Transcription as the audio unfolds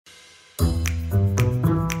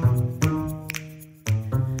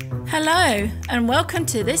Hello, and welcome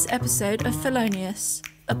to this episode of Felonious,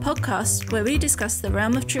 a podcast where we discuss the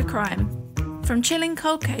realm of true crime. From chilling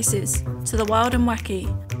cold cases to the wild and wacky,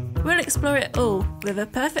 we'll explore it all with a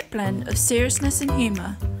perfect blend of seriousness and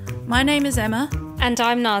humour. My name is Emma. And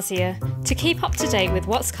I'm Nazia. To keep up to date with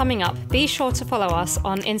what's coming up, be sure to follow us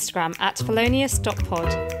on Instagram at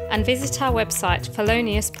felonious.pod and visit our website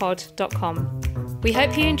feloniouspod.com. We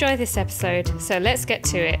hope you enjoy this episode, so let's get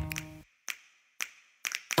to it.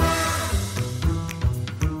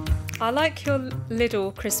 I like your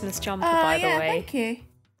little Christmas jumper, by the way. Thank you.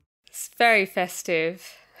 It's very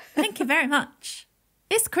festive. Thank you very much.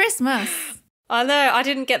 It's Christmas. I know, I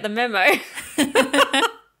didn't get the memo.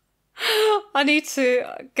 I need to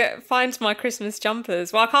find my Christmas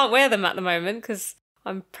jumpers. Well, I can't wear them at the moment because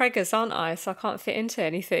I'm preggers, aren't I? So I can't fit into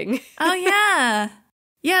anything. Oh, yeah.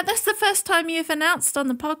 Yeah, that's the first time you've announced on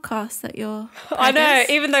the podcast that you're preggers. I know,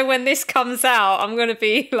 even though when this comes out, I'm going to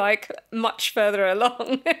be like much further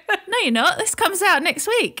along. No, you're not. This comes out next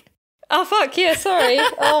week. Oh, fuck, yeah, sorry.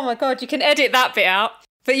 Oh, my God, you can edit that bit out.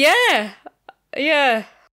 But yeah. I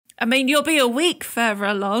mean, you'll be a week further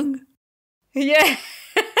along. Yeah.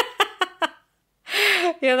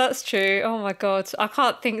 Yeah, that's true. Oh, my God. I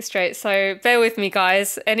can't think straight. So bear with me,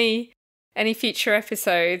 guys. Any future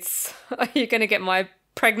episodes, you're going to get my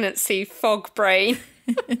pregnancy fog brain.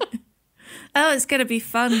 Oh, it's going to be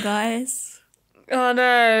fun, guys. Oh,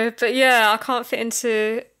 no. But yeah, I can't fit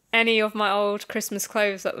into any of my old Christmas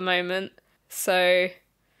clothes at the moment. So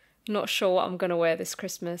not sure what I'm going to wear this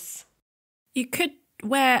Christmas. You could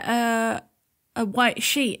wear a white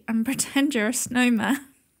sheet and pretend you're a snowman.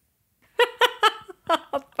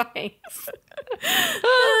 Oh, thanks.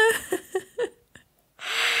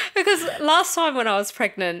 Because last time when I was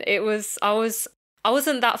pregnant, I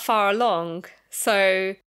wasn't that far along,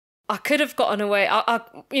 so I could have gotten away. I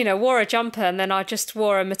wore a jumper and then I just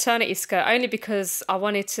wore a maternity skirt only because I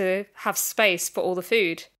wanted to have space for all the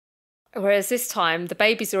food. Whereas this time, the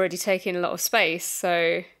baby's already taking a lot of space,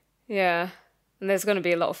 so yeah, and there's going to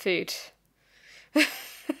be a lot of food.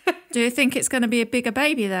 Do you think it's going to be a bigger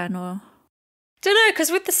baby then, or? Don't know, because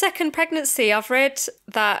with the second pregnancy, I've read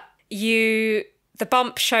that the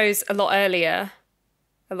bump shows a lot earlier,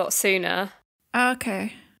 a lot sooner.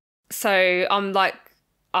 Okay. So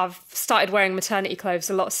I've started wearing maternity clothes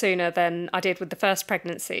a lot sooner than I did with the first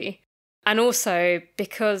pregnancy. And also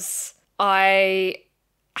because I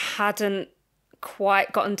hadn't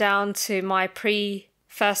quite gotten down to my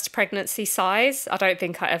pre-first pregnancy size. I don't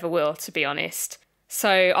think I ever will, to be honest. So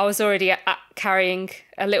I was already carrying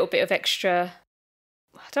a little bit of extra,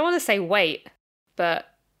 I don't want to say weight, but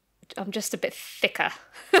I'm just a bit thicker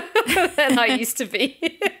than I used to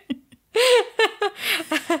be.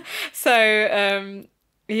 So,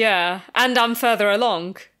 yeah. And I'm further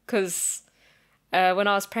along because when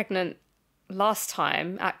I was pregnant last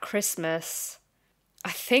time at Christmas,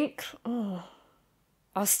 I think I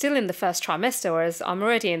was still in the first trimester, whereas I'm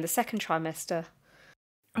already in the second trimester.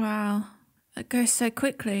 Wow. It goes so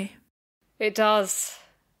quickly. It does.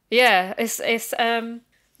 Yeah, it's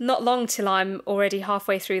not long till I'm already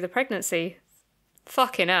halfway through the pregnancy.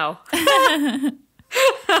 Fucking hell.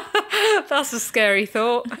 That's a scary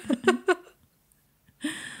thought.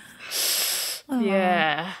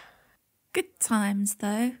 Yeah. Good times,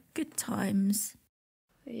 though. Good times.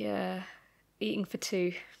 Yeah. Eating for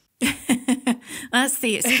two. That's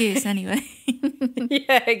the excuse anyway.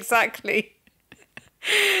 Yeah, exactly.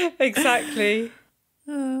 Exactly.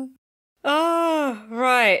 Oh,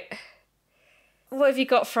 right. What have you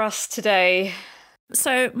got for us today?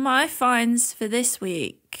 So my finds for this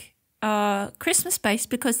week are Christmas-based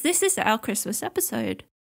because this is our Christmas episode.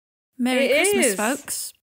 Merry Christmas,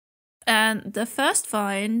 folks. And the first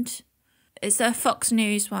find is a Fox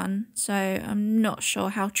News one, so I'm not sure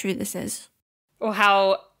how true this is. Or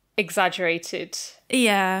how exaggerated.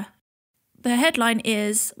 Yeah. The headline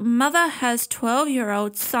is, Mother has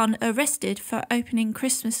 12-year-old son arrested for opening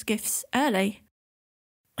Christmas gifts early.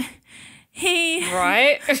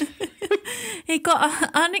 Right. He got an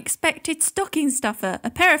unexpected stocking stuffer, a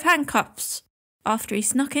pair of handcuffs, after he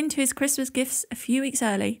snuck into his Christmas gifts a few weeks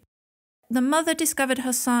early. The mother discovered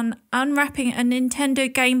her son unwrapping a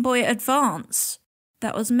Nintendo Game Boy Advance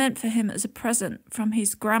that was meant for him as a present from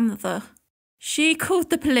his grandmother. She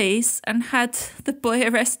called the police and had the boy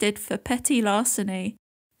arrested for petty larceny,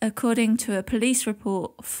 according to a police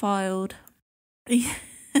report filed.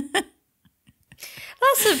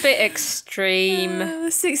 That's a bit extreme. The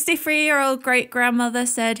 63-year-old great-grandmother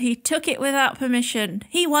said he took it without permission.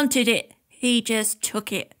 He wanted it. He just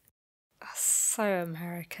took it. That's so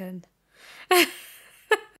American. But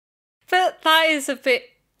that is a bit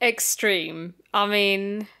extreme. I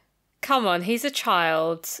mean, come on, he's a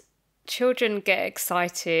child. Children get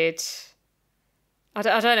excited. I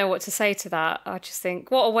don't know what to say to that. I just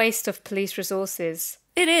think, what a waste of police resources.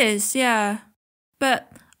 It is, yeah.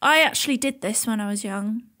 But I actually did this when I was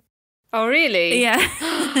young. Oh, really? Yeah.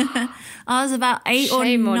 I was about 8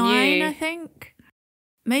 Shame or on 9, you. I think.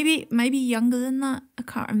 Maybe younger than that. I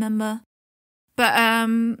can't remember. But I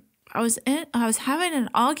was having an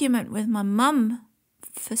argument with my mum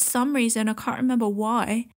for some reason. I can't remember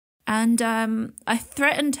why. And I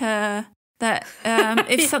threatened her that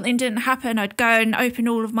if something didn't happen, I'd go and open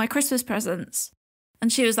all of my Christmas presents.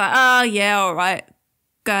 And she was like, "Oh, yeah, all right.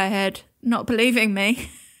 Go ahead." Not believing me.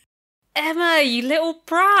 Emma, you little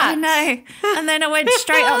brat. I know. And then I went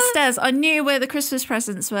straight upstairs. I knew where the Christmas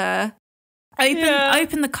presents were.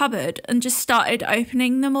 Opened the cupboard and just started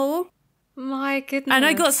opening them all. My goodness. And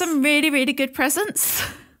I got some really, really good presents.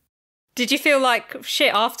 Did you feel like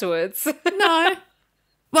shit afterwards? No.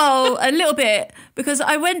 Well, a little bit, because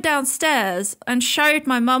I went downstairs and showed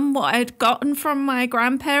my mum what I'd gotten from my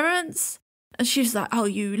grandparents. And she was like, "Oh,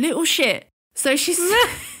 you little shit." So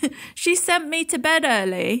she sent me to bed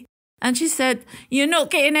early. And she said, "You're not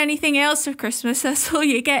getting anything else for Christmas. That's all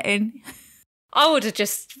you're getting." I would have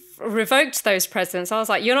just revoked those presents. I was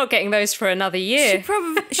like, "You're not getting those for another year."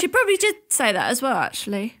 She probably did say that as well,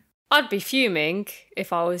 actually. I'd be fuming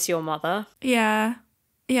if I was your mother. Yeah.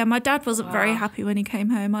 Yeah, my dad wasn't very happy when he came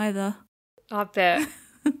home either. I bet.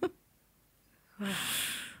 That's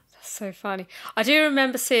so funny. I do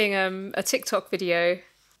remember seeing a TikTok video,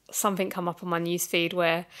 something come up on my newsfeed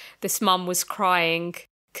where this mum was crying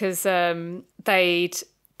because they'd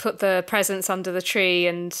put the presents under the tree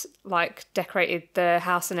and like decorated the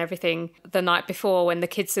house and everything the night before when the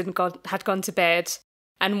kids had gone to bed.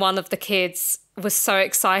 And one of the kids was so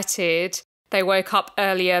excited, they woke up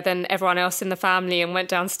earlier than everyone else in the family and went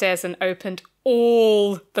downstairs and opened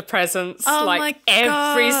all the presents. Oh like my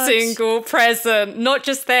every God. single present, not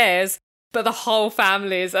just theirs, but the whole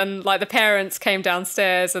family's. And like the parents came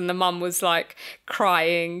downstairs and the mum was like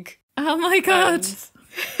crying. Oh my God.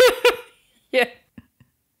 Yeah.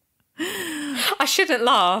 I shouldn't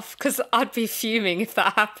laugh because I'd be fuming if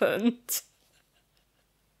that happened.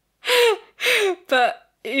 But,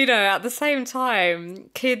 you know, at the same time,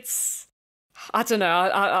 kids, I don't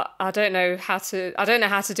know. I don't know how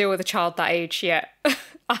to deal with a child that age yet.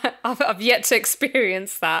 I've yet to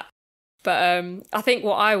experience that. But I think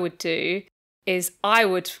what I would do is I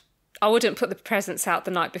wouldn't put the presents out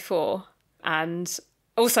the night before, and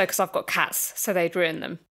also because I've got cats, so they'd ruin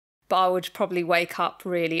them. But I would probably wake up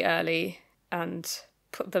really early and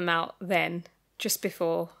put them out then, just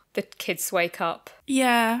before the kids wake up.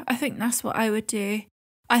 Yeah, I think that's what I would do.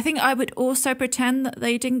 I think I would also pretend that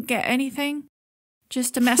they didn't get anything,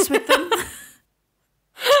 just to mess with them.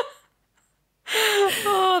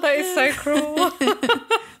 Oh, that is so cruel.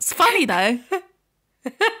 It's funny though.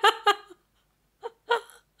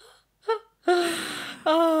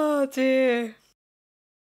 Oh dear.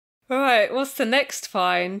 Right, what's the next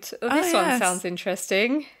find? This one sounds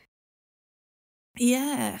interesting.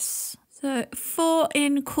 Yes. So, 4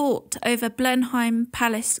 in court over Blenheim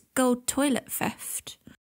Palace gold toilet theft.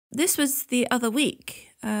 This was the other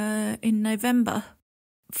week, in November.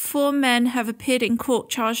 4 men have appeared in court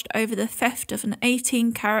charged over the theft of an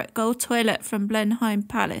 18-carat gold toilet from Blenheim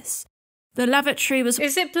Palace. The lavatory was...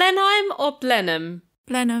 Is it Blenheim or Blenheim?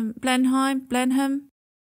 Blenheim.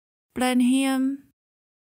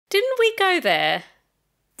 Didn't we go there?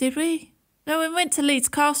 Did we? No, we went to Leeds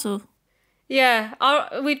Castle. Yeah,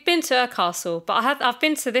 we'd been to a castle, but I've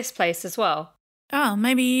been to this place as well. Oh,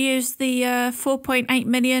 maybe you used the 4.8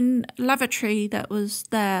 million lavatory that was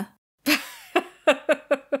there.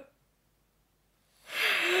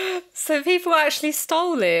 So people actually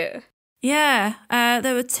stole it? Yeah,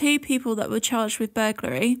 there were 2 people that were charged with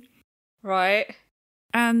burglary. Right.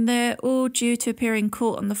 And they're all due to appear in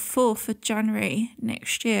court on the 4th of January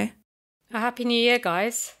next year. A Happy New Year,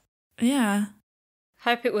 guys. Yeah.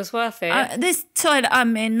 Hope it was worth it. This toilet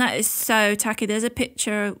I'm in, that is so tacky. There's a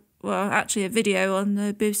picture, well, actually a video on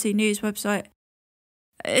the BBC News website.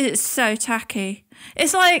 It's so tacky.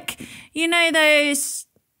 It's like, you know those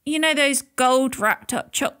gold wrapped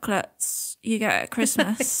up chocolates you get at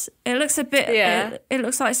Christmas? It looks a bit, Yeah. It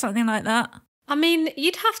looks like something like that. I mean,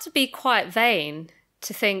 you'd have to be quite vain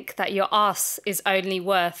to think that your ass is only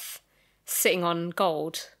worth sitting on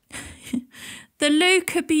gold. The loo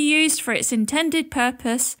could be used for its intended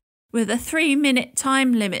purpose with a 3-minute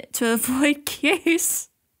time limit to avoid queues.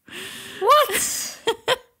 What?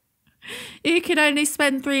 You could only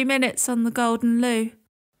spend 3 minutes on the golden loo.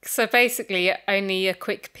 So basically only a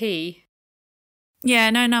quick pee. Yeah,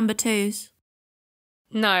 no number 2s.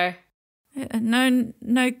 No.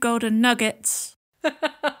 No golden nuggets.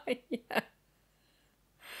 Yeah.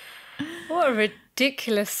 What a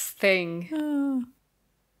ridiculous thing. Oh.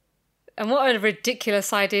 And what a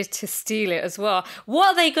ridiculous idea to steal it as well.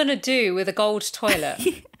 What are they going to do with a gold toilet?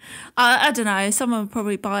 I don't know. Someone would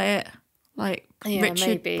probably buy it. Like Richard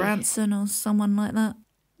maybe. Branson or someone like that.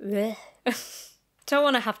 Don't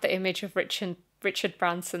want to have the image of Richard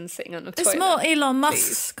Branson sitting on the toilet. It's more Elon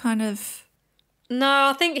Musk's kind of... No,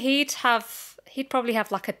 I think he'd probably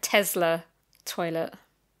have like a Tesla toilet.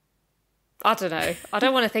 I don't know. I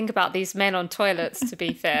don't want to think about these men on toilets, to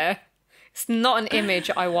be fair. It's not an image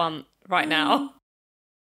I want right now.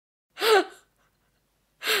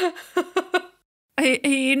 Are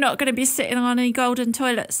you not going to be sitting on any golden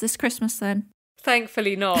toilets this Christmas then?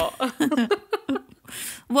 Thankfully not.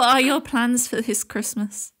 What are your plans for this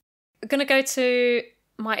Christmas? I'm going to go to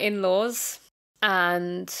my in-laws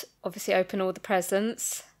and obviously open all the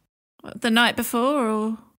presents. The night before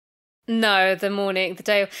or...? No, the morning, the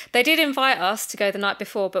day. They did invite us to go the night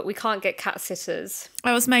before, but we can't get cat sitters.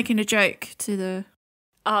 I was making a joke to the...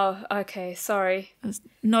 Oh, okay, sorry. I was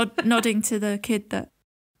nodding to the kid that...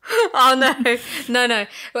 Oh, no.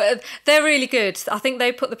 They're really good. I think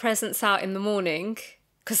they put the presents out in the morning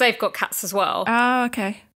because they've got cats as well. Oh,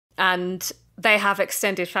 okay. And they have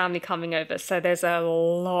extended family coming over, so there's a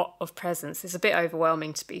lot of presents. It's a bit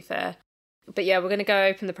overwhelming, to be fair. But yeah, we're going to go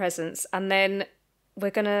open the presents and then we're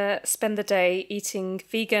going to spend the day eating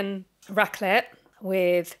vegan raclette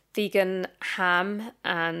with vegan ham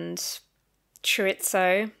and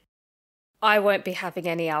chorizo. I won't be having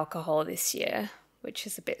any alcohol this year, which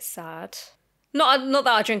is a bit sad. Not that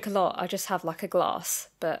I drink a lot, I just have like a glass,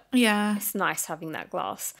 but yeah, it's nice having that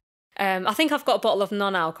glass. I think I've got a bottle of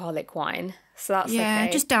non-alcoholic wine, so that's okay. Yeah,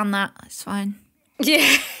 just down that, it's fine.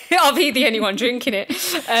 Yeah, I'll be the only one drinking it.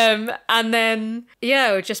 And then,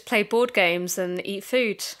 yeah, we'll just play board games and eat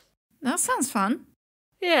food. That sounds fun.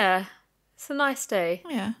 Yeah, it's a nice day.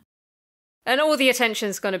 Yeah. And all the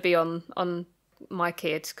attention's going to be on my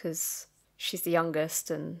kid because she's the youngest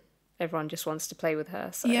and everyone just wants to play with her.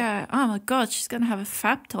 So. Yeah, oh my God, she's going to have a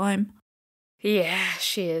fab time. Yeah,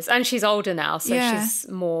 she is. And she's older now, so she's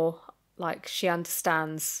more like she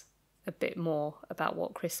understands a bit more about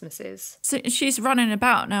what Christmas is. So she's running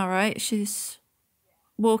about now, right? She's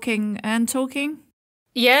walking and talking?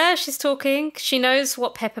 Yeah, she's talking. She knows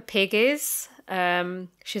what Peppa Pig is.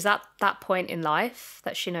 She's at that point in life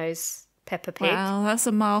that she knows Peppa Pig. Wow, that's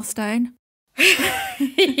a milestone.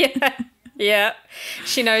 Yeah.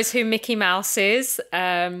 She knows who Mickey Mouse is.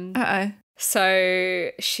 Uh-oh. So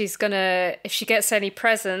she's gonna, if she gets any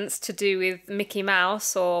presents to do with Mickey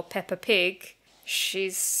Mouse or Peppa Pig,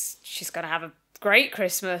 she's gonna have a great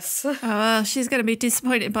Christmas. Oh, well, she's going to be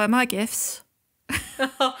disappointed by my gifts.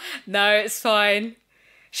 No, it's fine.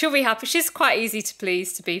 She'll be happy. She's quite easy to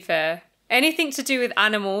please, to be fair. Anything to do with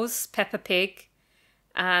animals, Peppa Pig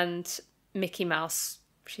and Mickey Mouse,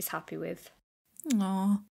 she's happy with.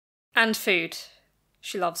 Aww. And food.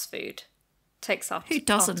 She loves food. Takes Who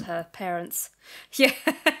doesn't? After her parents. Yeah.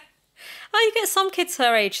 Oh, you get some kids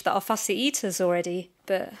her age that are fussy eaters already,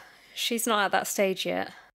 but she's not at that stage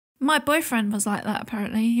yet. My boyfriend was like that,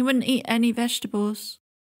 apparently. He wouldn't eat any vegetables.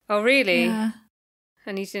 Oh, really? Yeah.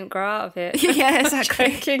 And he didn't grow out of it? Yeah, exactly.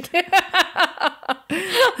 I'm joking.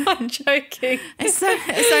 I'm joking.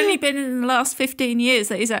 It's only been in the last 15 years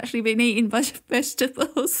that he's actually been eating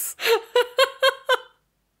vegetables.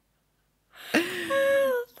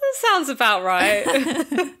 That sounds about right.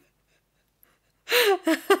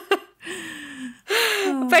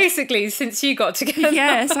 Basically, since you got together.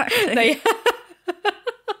 Yeah, exactly.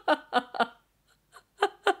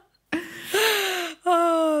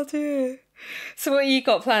 Oh, dear. So what you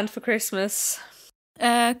got planned for Christmas?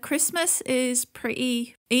 Christmas is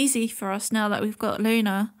pretty easy for us now that we've got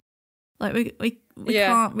Luna. Like we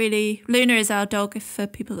can't really... Luna is our dog, for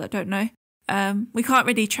people that don't know. We can't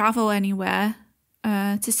really travel anywhere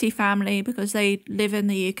to see family because they live in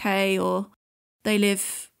the UK or they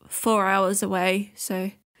live 4 hours away.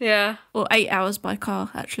 So yeah, or 8 hours by car,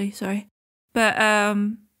 actually. Sorry, but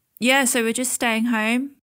yeah. So we're just staying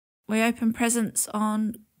home. We open presents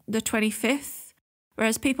on the 25th,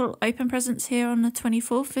 whereas people open presents here on the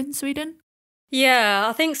 24th in Sweden. Yeah,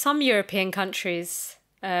 I think some European countries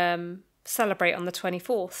celebrate on the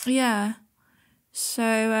 24th. Yeah.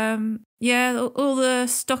 So, yeah, all the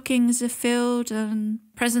stockings are filled and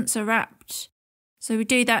presents are wrapped. So we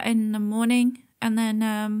do that in the morning and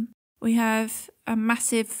then we have a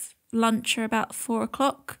massive lunch at about 4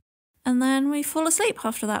 o'clock and then we fall asleep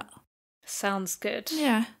after that. Sounds good.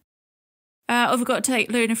 Yeah. I've got to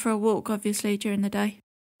take Luna for a walk, obviously, during the day.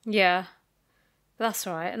 Yeah, That's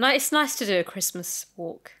all right. And it's nice to do a Christmas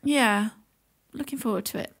walk. Yeah. Looking forward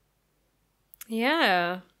to it.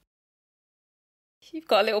 Yeah. You've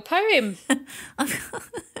got a little poem.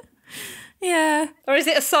 Yeah. Or is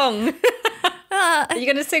it a song? Are you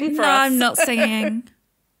going to sing for us? No, I'm not singing.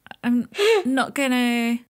 I'm not going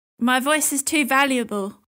to. My voice is too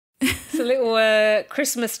valuable. It's a little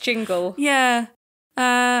Christmas jingle. Yeah.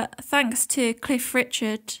 Thanks to Cliff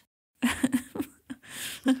Richard.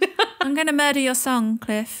 I'm going to murder your song,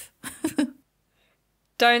 Cliff.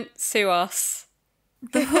 Don't sue us.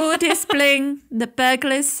 The hoardies bling, the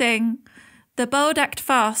burglars sing, the bold act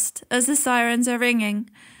fast as the sirens are ringing.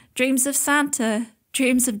 Dreams of Santa,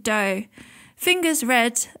 dreams of dough, fingers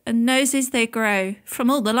red and noses they grow from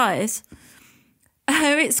all the lies.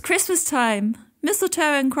 Oh, it's Christmas time, mistletoe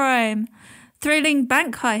and crime, thrilling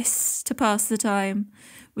bank heists to pass the time,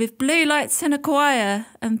 with blue lights in a choir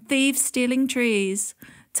and thieves stealing trees.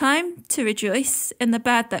 Time to rejoice in the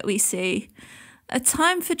bad that we see. A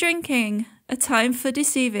time for drinking, a time for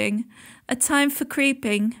deceiving, a time for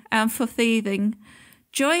creeping and for thieving.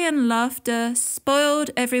 Joy and laughter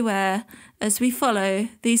spoiled everywhere as we follow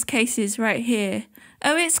these cases right here.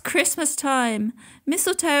 Oh, it's Christmas time,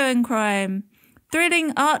 mistletoe and crime,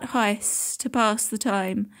 thrilling art heists to pass the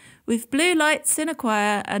time, with blue lights in a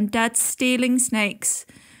choir and dads stealing snakes.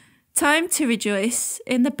 Time to rejoice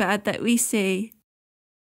in the bad that we see.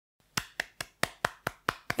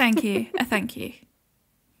 Thank you. Thank you.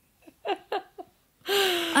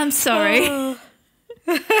 I'm sorry. Oh,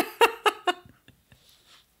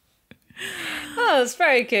 that's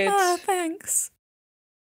very good. Oh, thanks.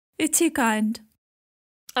 You're too kind.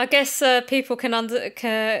 I guess people can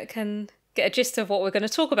get a gist of what we're going to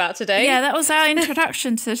talk about today. Yeah, that was our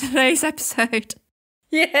introduction to today's episode.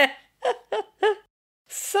 Yeah.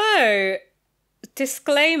 So,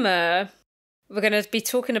 disclaimer, we're going to be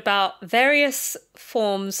talking about various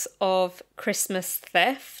forms of Christmas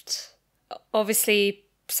theft. Obviously,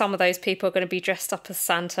 some of those people are going to be dressed up as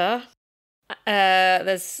Santa.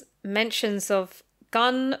 There's mentions of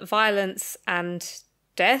gun violence and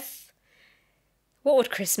death. What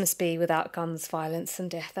would Christmas be without guns, violence and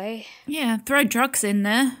death, eh? Yeah, throw drugs in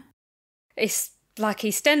there. It's like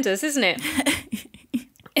EastEnders, isn't it?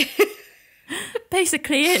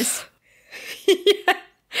 Basically is. Yeah.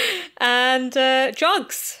 And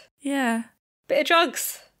drugs. Yeah. Bit of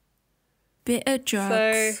drugs. Bit of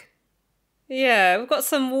drugs. So, yeah, we've got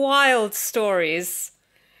some wild stories,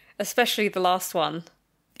 especially the last one.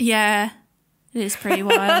 Yeah, it is pretty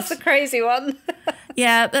wild. That's a crazy one.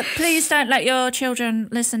 Yeah, but please don't let your children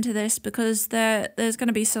listen to this because there's going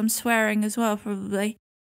to be some swearing as well, probably.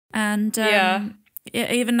 And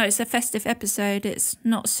even though it's a festive episode, it's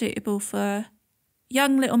not suitable for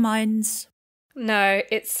young little minds. No,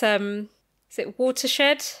 it's is it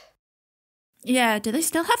Watershed? Yeah, do they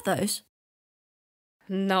still have those?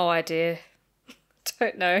 No idea.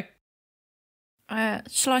 Don't know.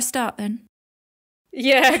 Shall I start then?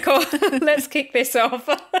 Yeah, go on. Let's kick this off.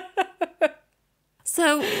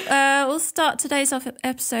 So we'll start today's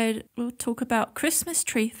episode. We'll talk about Christmas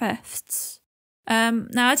tree thefts.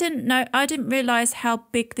 Now I didn't realise how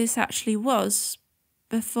big this actually was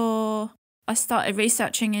before I started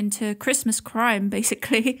researching into Christmas crime,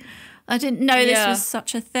 basically. I didn't know this was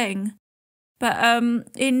such a thing. But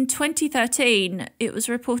in 2013, it was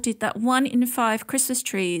reported that 1 in 5 Christmas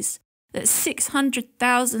trees, that's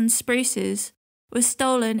 600,000 spruces, were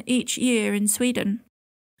stolen each year in Sweden.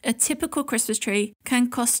 A typical Christmas tree can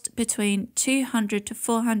cost between 200 to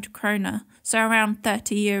 400 krona, so around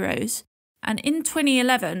 30 euros. And in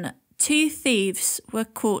 2011, 2 thieves were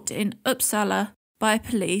caught in Uppsala by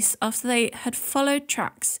police after they had followed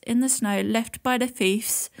tracks in the snow left by the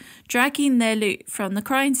thieves, dragging their loot from the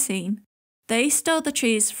crime scene. They stole the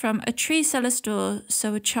trees from a tree seller store,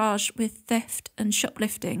 so were charged with theft and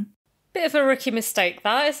shoplifting. Bit of a rookie mistake,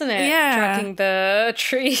 that, isn't it? Yeah. Dragging the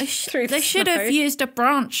tree through the They should snow. have used a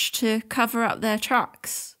branch to cover up their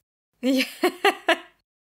tracks. Yeah.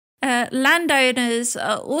 Landowners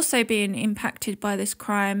are also being impacted by this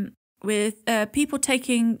crime, with people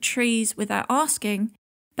taking trees without asking.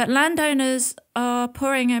 But landowners are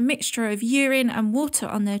pouring a mixture of urine and water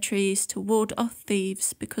on their trees to ward off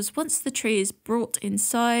thieves, because once the tree is brought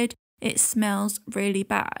inside, it smells really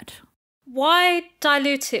bad. Why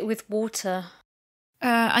dilute it with water?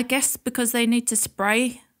 I guess because they need to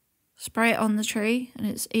spray it on the tree, and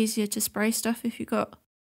it's easier to spray stuff if you got...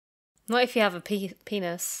 Not if you have a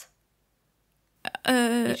penis.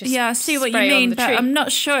 Yeah, I see what you spray on mean, the but tree. I'm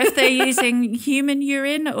not sure if they're using human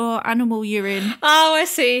urine or animal urine. Oh, I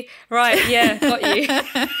see. Right, yeah, got you.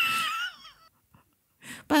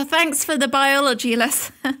 But thanks for the biology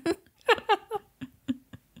lesson.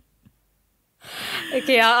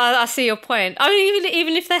 Okay, I see your point. I mean,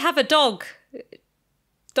 even if they have a dog,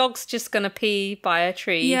 dog's just going to pee by a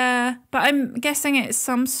tree. Yeah, but I'm guessing it's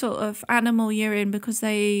some sort of animal urine because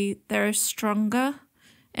they're stronger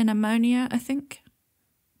in ammonia, I think.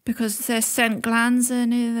 Because their scent glands are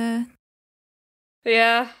near the...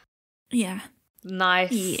 Yeah. Yeah.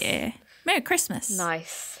 Nice. Yeah. Merry Christmas.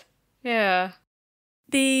 Nice. Yeah.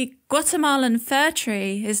 The Guatemalan fir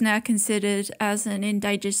tree is now considered as an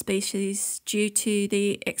endangered species due to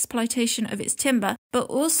the exploitation of its timber, but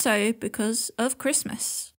also because of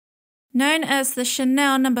Christmas. Known as the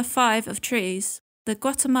Chanel No. 5 of trees, the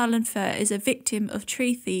Guatemalan fir is a victim of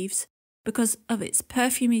tree thieves because of its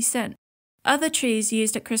perfumey scent. Other trees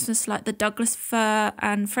used at Christmas, like the Douglas fir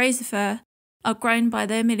and Fraser fir, are grown by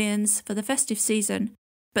their millions for the festive season,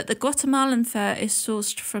 but the Guatemalan fir is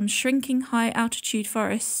sourced from shrinking high-altitude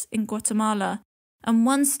forests in Guatemala, and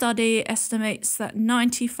one study estimates that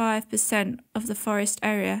 95% of the forest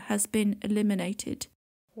area has been eliminated.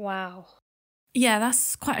 Wow. Yeah,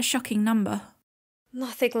 that's quite a shocking number.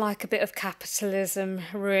 Nothing like a bit of capitalism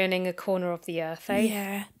ruining a corner of the earth, eh?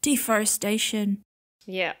 Yeah, deforestation.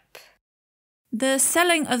 Yep. The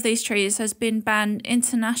selling of these trees has been banned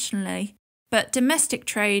internationally, but domestic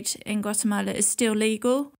trade in Guatemala is still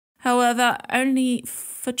legal, however, only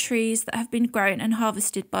for trees that have been grown and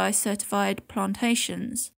harvested by certified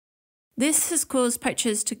plantations. This has caused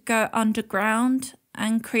poachers to go underground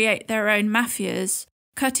and create their own mafias,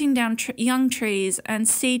 cutting down young trees and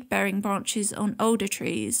seed-bearing branches on older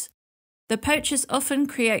trees. The poachers often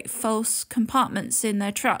create false compartments in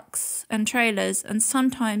their trucks and trailers and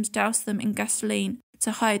sometimes douse them in gasoline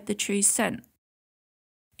to hide the tree's scent.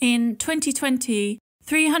 In 2020,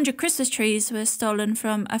 300 Christmas trees were stolen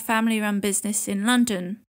from a family-run business in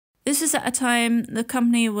London. This was at a time the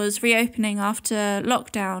company was reopening after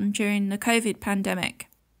lockdown during the COVID pandemic.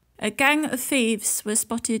 A gang of thieves were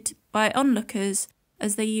spotted by onlookers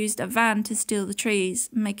as they used a van to steal the trees,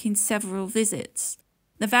 making several visits.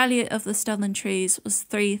 The value of the stolen trees was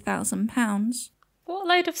 £3,000. What a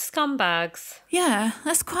load of scumbags. Yeah,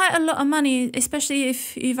 that's quite a lot of money, especially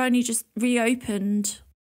if you've only just reopened.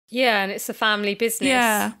 Yeah, and it's a family business.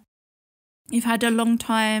 Yeah. You've had a long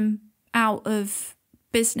time out of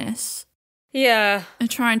business. Yeah. And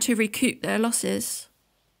trying to recoup their losses.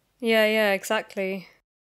 Yeah, exactly.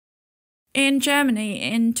 In Germany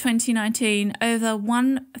in 2019, over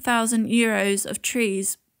 1,000 euros of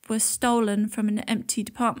trees were stolen from an empty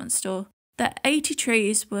department store. The 80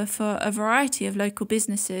 trees were for a variety of local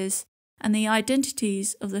businesses, and the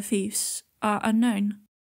identities of the thieves are unknown.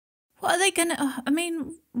 What are they gonna...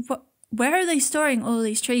 where are they storing all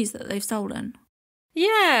these trees that they've stolen?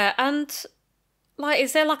 Yeah, and,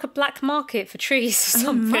 is there like a black market for trees or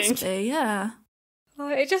something? Must be, yeah.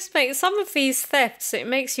 It just makes... Some of these thefts, it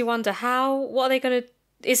makes you wonder what are they gonna...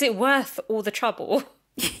 Is it worth all the trouble?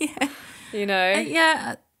 Yeah. You know?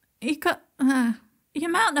 Yeah, you got... the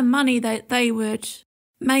amount of money that they would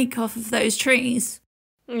make off of those trees.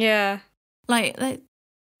 Yeah.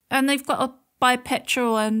 And they've got to buy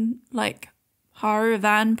petrol and, hire a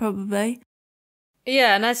van, probably.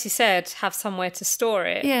 Yeah, and as you said, have somewhere to store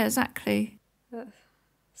it. Yeah, exactly.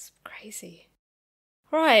 It's crazy.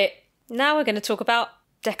 Right, now we're going to talk about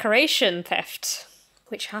decoration theft,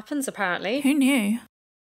 which happens apparently. Who knew?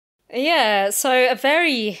 Yeah, so a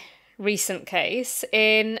very recent case.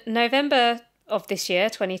 In November of this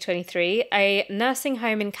year, 2023, a nursing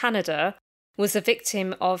home in Canada was a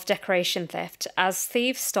victim of decoration theft as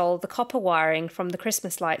thieves stole the copper wiring from the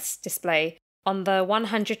Christmas lights display on the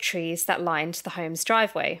 100 trees that lined the home's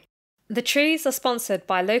driveway. The trees are sponsored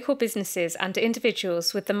by local businesses and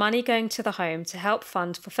individuals, with the money going to the home to help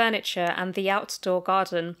fund for furniture and the outdoor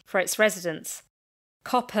garden for its residents.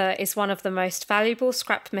 Copper is one of the most valuable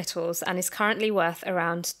scrap metals and is currently worth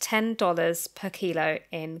around $10 per kilo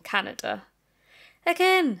in Canada.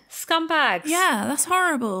 Again, scumbags. Yeah, that's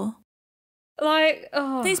horrible.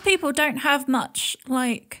 These people don't have much,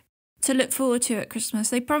 to look forward to at Christmas.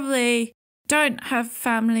 They probably don't have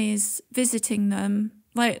families visiting them.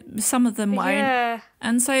 Some of them won't. Yeah.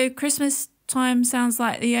 And so Christmas time sounds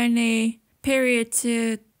like the only period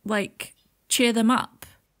to, cheer them up.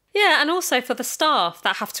 Yeah, and also for the staff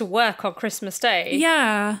that have to work on Christmas Day.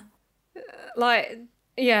 Yeah.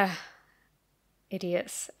 Yeah.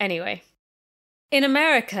 Idiots. Anyway. In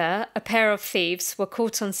America, a pair of thieves were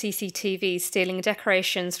caught on CCTV stealing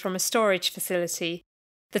decorations from a storage facility.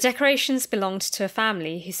 The decorations belonged to a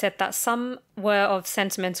family who said that some were of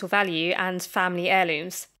sentimental value and family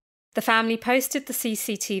heirlooms. The family posted the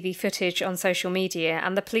CCTV footage on social media,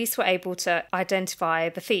 and the police were able to identify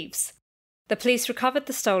the thieves. The police recovered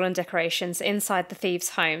the stolen decorations inside the thieves'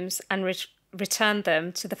 homes and returned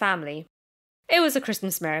them to the family. It was a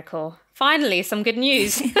Christmas miracle. Finally, some good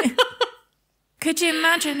news. Could you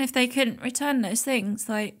imagine if they couldn't return those things?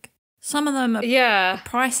 Like, some of them are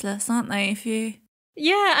priceless, aren't they?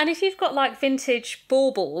 And if you've got like vintage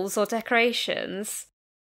baubles or decorations,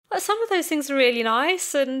 like, some of those things are really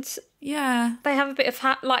nice, and they have a bit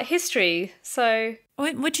of like history. So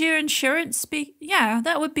would your insurance be? Yeah,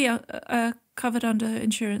 that would be covered under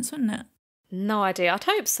insurance, wouldn't it? No idea. I'd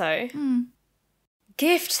hope so. Mm.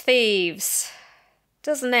 Gift thieves.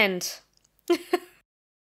 Doesn't end.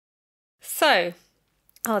 So,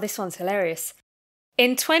 this one's hilarious.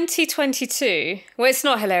 In 2022, well, it's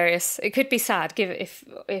not hilarious. It could be sad, if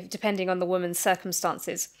depending on the woman's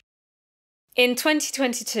circumstances. In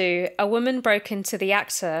 2022, a woman broke into the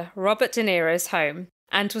actor Robert De Niro's home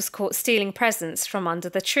and was caught stealing presents from under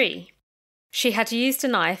the tree. She had used a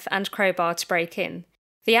knife and crowbar to break in.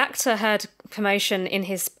 The actor heard commotion in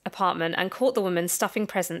his apartment and caught the woman stuffing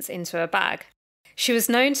presents into a bag. She was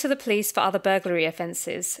known to the police for other burglary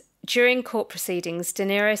offences. During court proceedings, De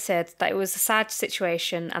Niro said that it was a sad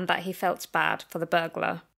situation and that he felt bad for the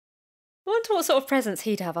burglar. I wonder what sort of presents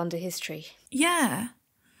he'd have under his tree. Yeah.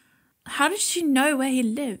 How did she know where he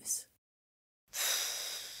lives?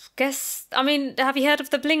 Have you heard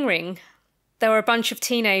of the bling ring? There were a bunch of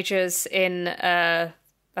teenagers in, I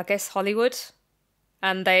guess, Hollywood,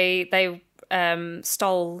 and they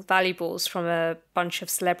stole valuables from a bunch of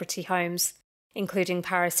celebrity homes, including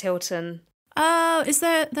Paris Hilton. Oh,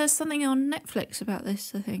 there's something on Netflix about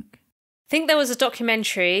this, I think. I think there was a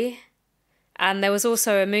documentary, and there was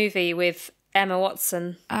also a movie with Emma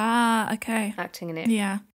Watson. Ah, okay. Acting in it.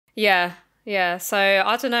 Yeah. Yeah. So,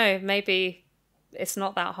 I don't know, maybe it's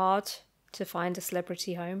not that hard to find a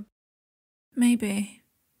celebrity home. Maybe.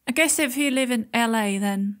 I guess if you live in LA,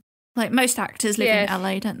 then, like, most actors live in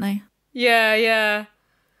LA, don't they? Yeah.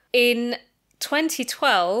 In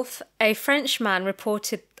 2012, a French man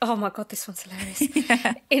reported... Oh my God, this one's hilarious.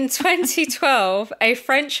 Yeah. In 2012, a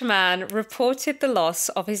French man reported the loss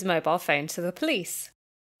of his mobile phone to the police.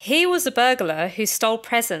 He was a burglar who stole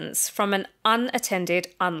presents from an unattended,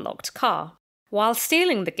 unlocked car. While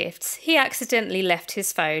stealing the gifts, he accidentally left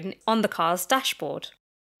his phone on the car's dashboard.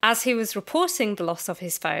 As he was reporting the loss of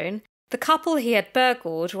his phone, the couple he had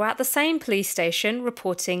burgled were at the same police station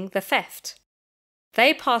reporting the theft.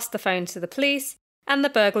 They passed the phone to the police, and the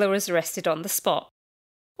burglar was arrested on the spot.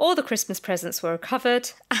 All the Christmas presents were recovered,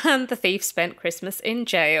 and the thief spent Christmas in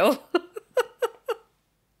jail.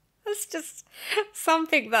 That's just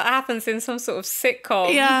something that happens in some sort of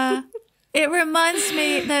sitcom. Yeah. It reminds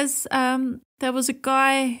me, there was a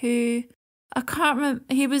guy who, I can't remember,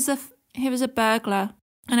 he was a burglar,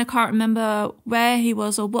 and I can't remember where he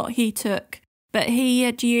was or what he took, but he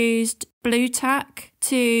had used blue tack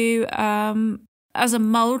to as a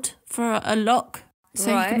mould for a lock,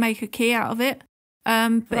 so he could make a key out of it.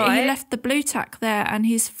 But he left the blue tack there, and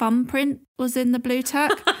his thumbprint was in the blue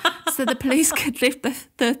tack, so the police could lift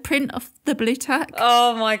the print of the blue tack.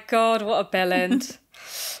 Oh my God, what a bell end.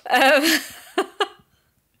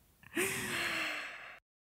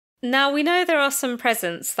 Now, we know there are some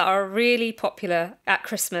presents that are really popular at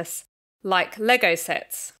Christmas, like Lego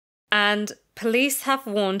sets. And police have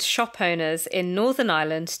warned shop owners in Northern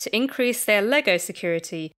Ireland to increase their Lego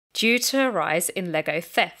security due to a rise in Lego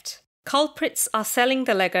theft. Culprits are selling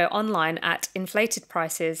the Lego online at inflated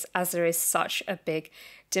prices as there is such a big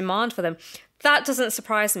demand for them. That doesn't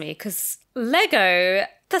surprise me, because Lego,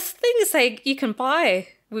 the things you can buy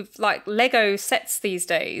with like Lego sets these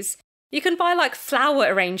days, you can buy like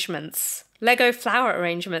flower arrangements. Lego flower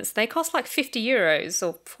arrangements. They cost like €50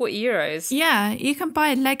 or €40. Yeah, you can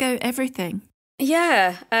buy Lego everything.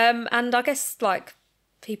 Yeah, and I guess like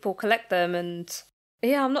people collect them, and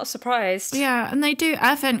yeah, I'm not surprised. Yeah, and they do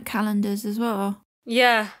advent calendars as well.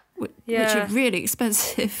 Yeah. Which are really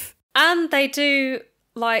expensive. And they do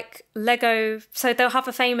like Lego, so they'll have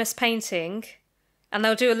a famous painting and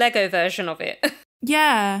they'll do a Lego version of it.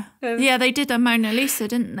 Yeah. Yeah, they did a Mona Lisa,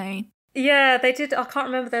 didn't they? Yeah, they did. I can't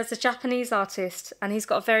remember. There's a Japanese artist and he's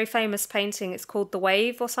got a very famous painting. It's called The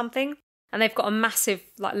Wave or something. And they've got a massive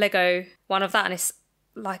like Lego one of that, and it's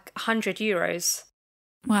like €100.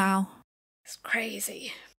 Wow. It's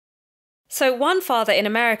crazy. So one father in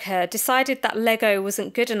America decided that Lego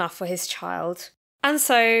wasn't good enough for his child, and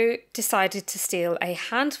so decided to steal a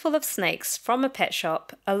handful of snakes from a pet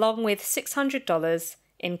shop along with $600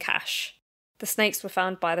 in cash. The snakes were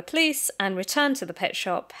found by the police and returned to the pet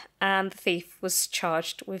shop, and the thief was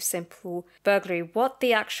charged with simple burglary. What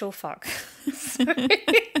the actual fuck?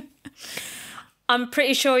 I'm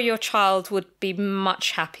pretty sure your child would be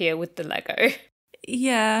much happier with the Lego.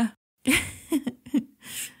 Yeah.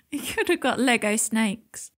 You could have got Lego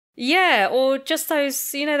snakes. Yeah, or just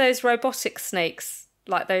those, those robotic snakes,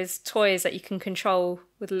 like those toys that you can control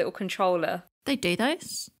with a little controller. They do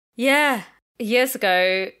those? Yeah. Years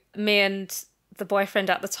ago, me and the boyfriend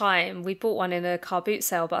at the time, we bought one in a car boot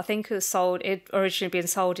sale, but I think it originally been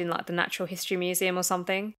sold in like the Natural History Museum or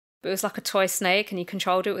something. But it was like a toy snake and you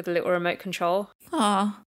controlled it with a little remote control.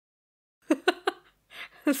 Oh.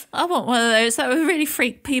 I want one of those. That would really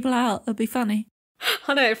freak people out. That'd be funny.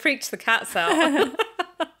 I know, it freaked the cats out.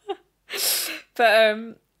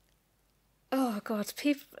 But, oh God,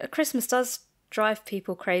 Christmas does drive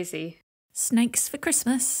people crazy. Snakes for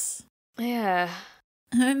Christmas. Yeah.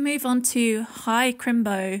 And move on to High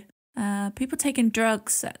Crimbo. People taking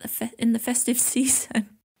drugs in the festive season.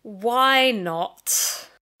 Why not?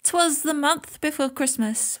 'Twas the month before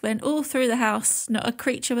Christmas, when all through the house not a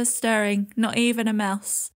creature was stirring, not even a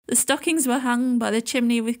mouse. The stockings were hung by the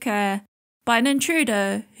chimney with care, by an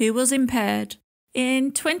intruder who was impaired.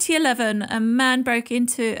 In 2011, a man broke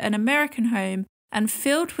into an American home and,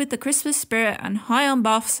 filled with the Christmas spirit and high on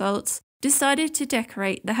bath salts, decided to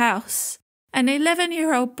decorate the house. An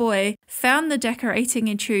 11-year-old boy found the decorating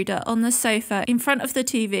intruder on the sofa in front of the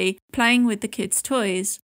TV, playing with the kids'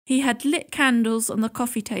 toys. He had lit candles on the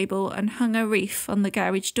coffee table and hung a wreath on the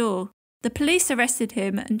garage door. The police arrested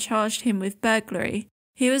him and charged him with burglary.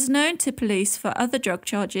 He was known to police for other drug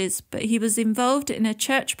charges, but he was involved in a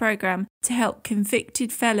church program to help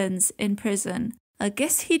convicted felons in prison. I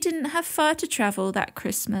guess he didn't have far to travel that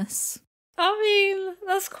Christmas. I mean,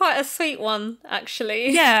 that's quite a sweet one,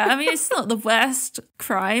 actually. Yeah, I mean, it's not the worst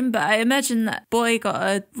crime, but I imagine that boy got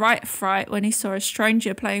a right fright when he saw a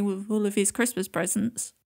stranger playing with all of his Christmas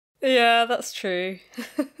presents. Yeah, that's true.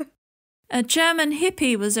 A German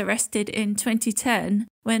hippie was arrested in 2010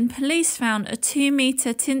 when police found a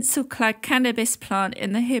 2-metre tinsel-clad cannabis plant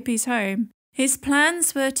in the hippie's home. His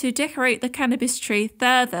plans were to decorate the cannabis tree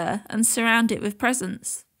further and surround it with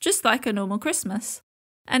presents, just like a normal Christmas.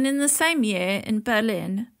 And in the same year, in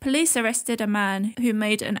Berlin, police arrested a man who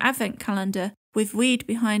made an advent calendar with weed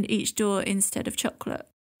behind each door instead of chocolate.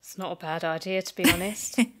 It's not a bad idea, to be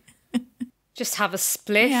honest. Just have a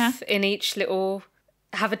spliff in each little...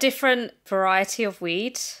 Have a different variety of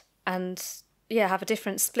weed and, have a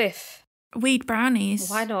different spliff. Weed brownies.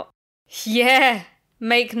 Why not? Yeah.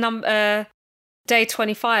 Make day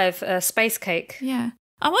 25 a space cake. Yeah.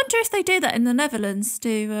 I wonder if they do that in the Netherlands,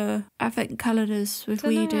 do advent calendars with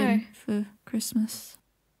weed in for Christmas.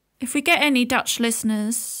 If we get any Dutch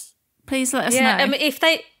listeners, please let us know.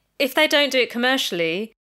 Yeah, if they don't do it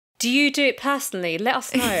commercially, do you do it personally? Let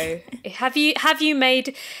us know. Have you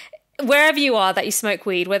made... Wherever you are that you smoke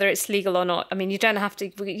weed, whether it's legal or not, I mean, you don't have to,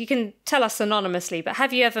 you can tell us anonymously, but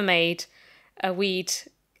have you ever made a weed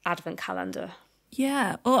advent calendar?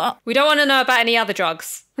 Yeah. Or we don't want to know about any other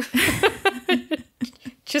drugs.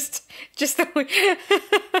 just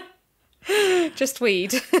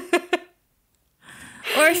weed.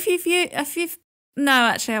 Or if you've, no,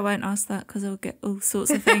 actually I won't ask that because I'll get all sorts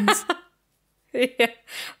of things. Yeah.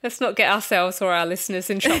 Let's not get ourselves or our listeners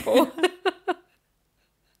in trouble.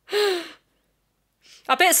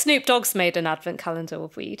 I bet Snoop Dogg's made an advent calendar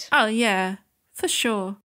with weed. Oh, yeah. For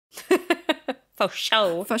sure. For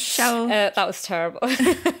sure. For sure. That was terrible.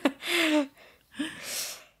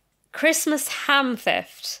 Christmas ham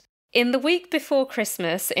theft. In the week before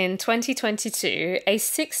Christmas in 2022, a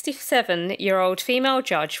 67-year-old female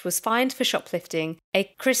judge was fined for shoplifting a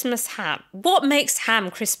Christmas ham. What makes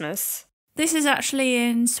ham Christmas? This is actually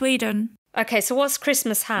in Sweden. Okay, so what's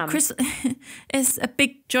Christmas ham? It's a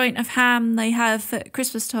big joint of ham they have at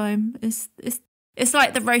Christmas time. It's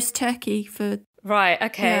like the roast turkey for... Right,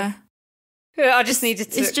 okay. Yeah. I just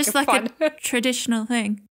needed to... It's just like a traditional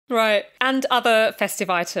thing. Right. And other festive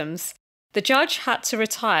items. The judge had to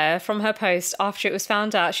retire from her post after it was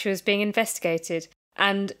found out she was being investigated,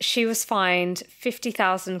 and she was fined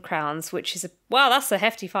 50,000 crowns, which is... Wow, that's a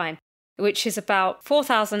hefty fine, which is about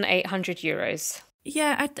 4,800 euros.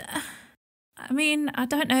 Yeah, I mean, I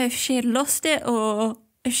don't know if she had lost it or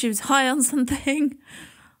if she was high on something.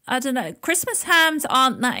 I don't know. Christmas hams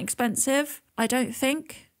aren't that expensive, I don't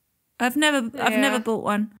think. I've never bought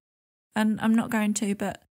one, and I'm not going to,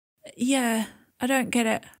 but yeah, I don't get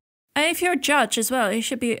it. And if you're a judge as well, you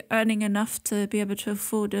should be earning enough to be able to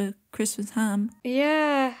afford a Christmas ham.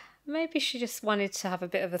 Yeah, maybe she just wanted to have a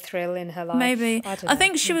bit of a thrill in her life. Maybe. I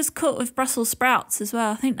think she was caught with Brussels sprouts as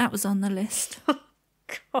well. I think that was on the list.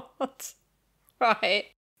 God. Right.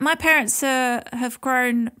 My parents have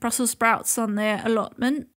grown Brussels sprouts on their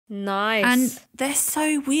allotment. Nice. And they're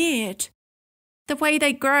so weird. The way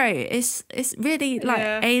they grow is really like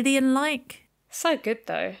alien-like. So good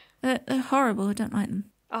though. They're horrible. I don't like them.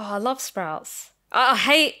 Oh, I love sprouts. I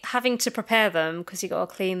hate having to prepare them because you got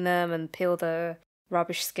to clean them and peel the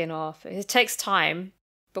rubbish skin off. It takes time,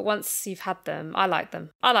 but once you've had them, I like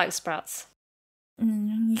them. I like sprouts.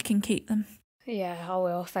 You can keep them. Yeah, I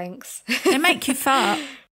will, thanks. They make you fart.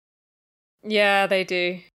 Yeah, they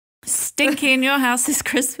do. Stinky in your house this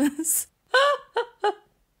Christmas.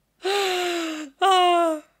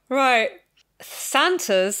 Oh, right.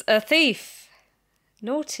 Santa's a thief.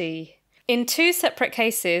 Naughty. In 2 separate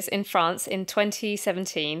cases in France in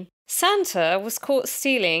 2017, Santa was caught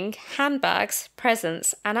stealing handbags,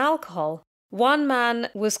 presents, and alcohol. One man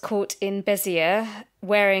was caught in Béziers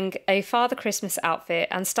wearing a Father Christmas outfit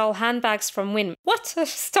and stole handbags from women. What?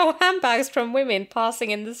 Stole handbags from women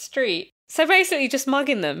passing in the street. So basically just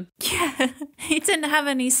mugging them. Yeah, he didn't have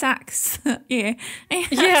any sacks that year. He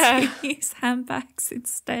had to use handbags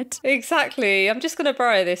instead. Exactly. I'm just going to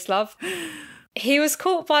borrow this, love. He was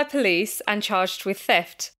caught by police and charged with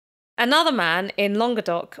theft. Another man in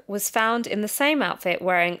Languedoc was found in the same outfit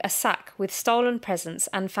wearing a sack with stolen presents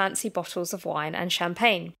and fancy bottles of wine and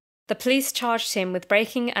champagne. The police charged him with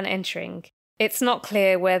breaking and entering. It's not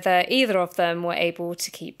clear whether either of them were able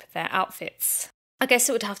to keep their outfits. I guess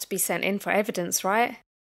it would have to be sent in for evidence, right?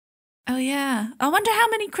 Oh, yeah. I wonder how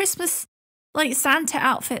many Christmas, Santa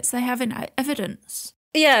outfits they have in evidence.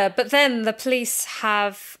 Yeah, but then the police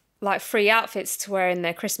have, free outfits to wear in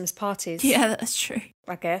their Christmas parties. Yeah, that's true.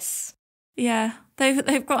 I guess. Yeah,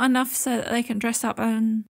 they've got enough so that they can dress up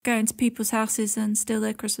and go into people's houses and steal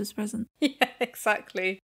their Christmas present. Yeah,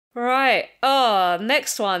 exactly. Right. Oh,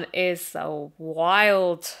 next one is a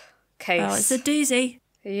wild case. Oh, it's a doozy.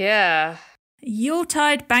 Yeah.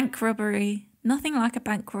 Yuletide bank robbery. Nothing like a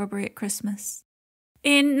bank robbery at Christmas.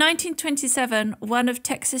 In 1927, one of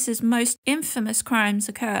Texas's most infamous crimes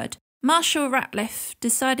occurred. Marshall Ratliff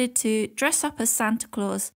decided to dress up as Santa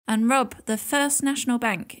Claus and rob the First National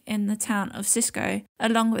Bank in the town of Cisco,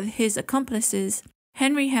 along with his accomplices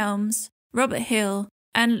Henry Helms, Robert Hill,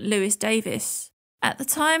 and Lewis Davis. At the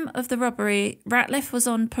time of the robbery, Ratliff was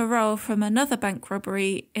on parole from another bank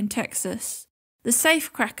robbery in Texas. The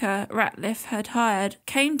safecracker Ratliff had hired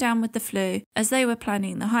came down with the flu as they were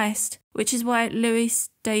planning the heist, which is why Lewis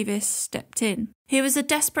Davis stepped in. He was a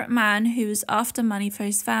desperate man who was after money for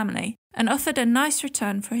his family and offered a nice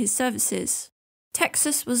return for his services.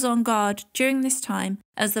 Texas was on guard during this time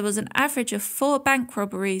as there was an average of 4 bank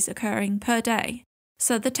robberies occurring per day.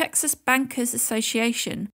 So the Texas Bankers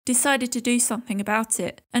Association decided to do something about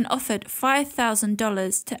it and offered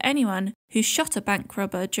 $5,000 to anyone who shot a bank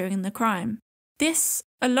robber during the crime. This,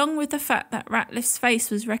 along with the fact that Ratliff's face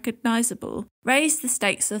was recognisable, raised the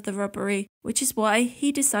stakes of the robbery, which is why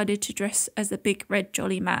he decided to dress as the big red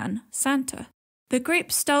jolly man, Santa. The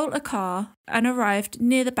group stole a car and arrived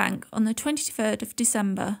near the bank on the 23rd of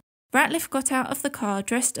December. Ratliff got out of the car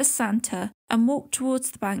dressed as Santa and walked towards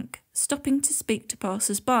the bank, stopping to speak to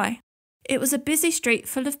passers-by. It was a busy street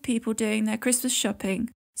full of people doing their Christmas shopping,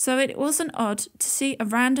 so it wasn't odd to see a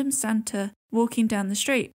random Santa walking down the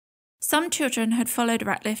street. Some children had followed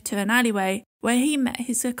Ratliff to an alleyway where he met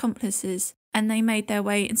his accomplices, and they made their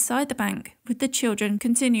way inside the bank, with the children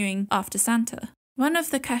continuing after Santa. One of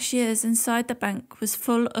the cashiers inside the bank was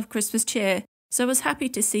full of Christmas cheer, so was happy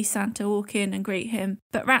to see Santa walk in and greet him,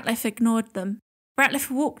 but Ratliff ignored them. Ratliff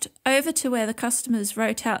walked over to where the customers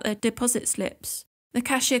wrote out their deposit slips. The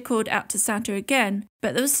cashier called out to Santa again,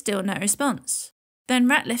 but there was still no response. Then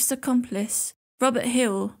Ratliff's accomplice, Robert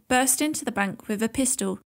Hill, burst into the bank with a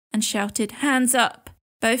pistol and shouted, "Hands up!"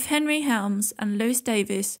 Both Henry Helms and Lewis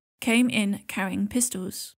Davis came in carrying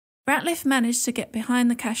pistols. Ratliff managed to get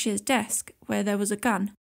behind the cashier's desk, where there was a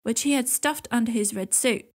gun, which he had stuffed under his red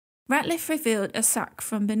suit. Ratliff revealed a sack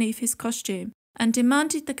from beneath his costume and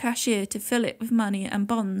demanded the cashier to fill it with money and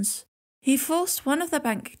bonds. He forced one of the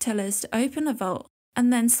bank tellers to open a vault,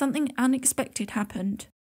 and then something unexpected happened.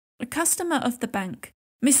 A customer of the bank,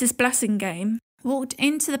 Mrs. Blassingame, walked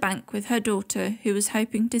into the bank with her daughter, who was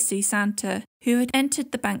hoping to see Santa, who had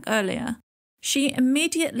entered the bank earlier. She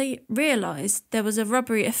immediately realised there was a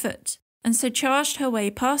robbery afoot, and so charged her way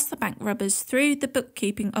past the bank robbers through the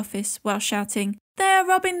bookkeeping office while shouting, "They are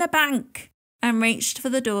robbing the bank!" and reached for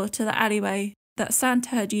the door to the alleyway that Santa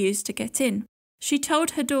had used to get in. She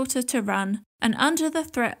told her daughter to run, and under the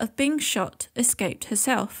threat of being shot, escaped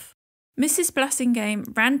herself. Mrs.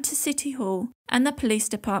 Blassingame ran to City Hall and the police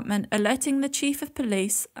department, alerting the Chief of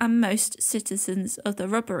Police and most citizens of the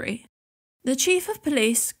robbery. The Chief of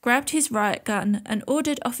Police grabbed his riot gun and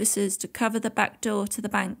ordered officers to cover the back door to the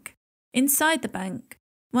bank. Inside the bank,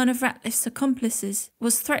 one of Ratliff's accomplices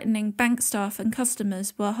was threatening bank staff and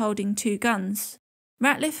customers while holding 2 guns.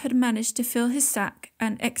 Ratliff had managed to fill his sack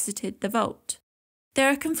and exited the vault. There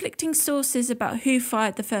are conflicting sources about who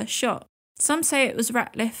fired the first shot. Some say it was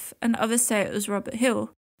Ratliff and others say it was Robert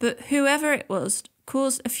Hill, but whoever it was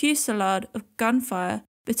caused a fusillade of gunfire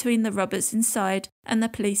between the robbers inside and the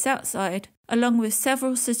police outside, along with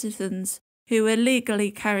several citizens who were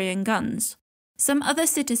legally carrying guns. Some other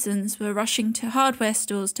citizens were rushing to hardware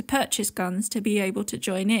stores to purchase guns to be able to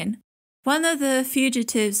join in. One of the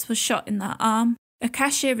fugitives was shot in the arm, a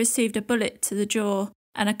cashier received a bullet to the jaw,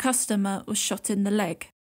 and a customer was shot in the leg.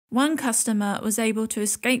 One customer was able to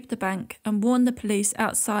escape the bank and warn the police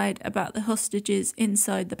outside about the hostages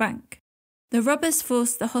inside the bank. The robbers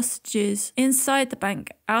forced the hostages inside the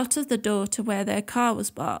bank out of the door to where their car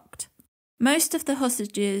was parked. Most of the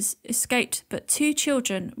hostages escaped, but 2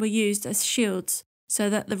 children were used as shields so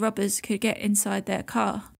that the robbers could get inside their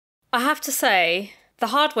car. I have to say, the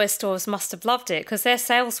hardware stores must have loved it because their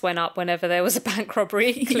sales went up whenever there was a bank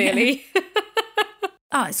robbery, clearly. Yeah.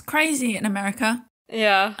 Oh, it's crazy in America.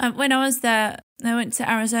 Yeah. When I was there, I went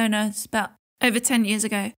to Arizona, it's about over 10 years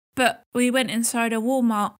ago, but we went inside a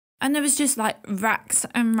Walmart and there was just like racks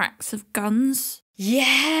and racks of guns.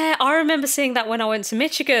 Yeah, I remember seeing that when I went to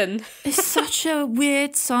Michigan. It's such a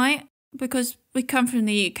weird sight because we come from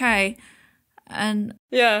the UK and,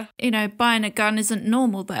 yeah, buying a gun isn't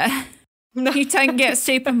normal there. No. You don't get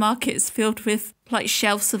supermarkets filled with like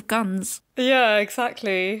shelves of guns. Yeah,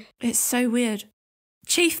 exactly. It's so weird.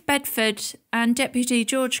 Chief Bedford and Deputy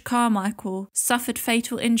George Carmichael suffered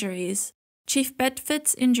fatal injuries. Chief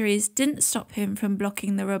Bedford's injuries didn't stop him from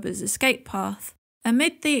blocking the robbers' escape path.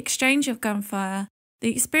 Amid the exchange of gunfire,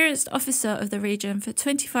 the experienced officer of the region for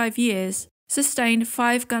 25 years sustained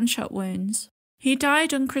 5 gunshot wounds. He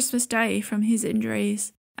died on Christmas Day from his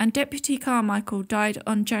injuries, and Deputy Carmichael died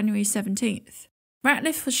on January 17th.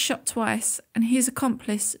 Ratliff was shot twice, and his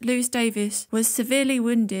accomplice, Lewis Davis, was severely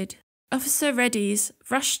wounded. Officer Reddies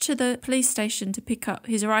rushed to the police station to pick up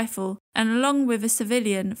his rifle and along with a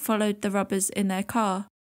civilian followed the robbers in their car.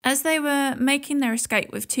 As they were making their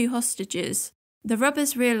escape with 2 hostages, the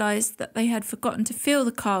robbers realised that they had forgotten to fill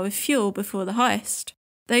the car with fuel before the heist.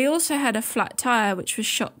 They also had a flat tyre which was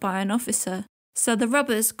shot by an officer, so the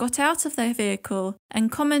robbers got out of their vehicle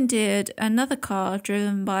and commandeered another car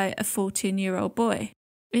driven by a 14-year-old boy.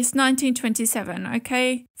 It's 1927,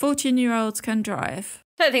 okay? 14-year-olds can drive.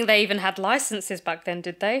 I don't think they even had licenses back then,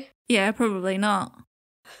 did they? Yeah, probably not.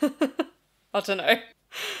 I don't know.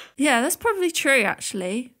 Yeah, that's probably true,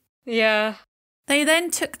 actually. Yeah. They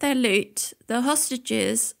then took their loot, the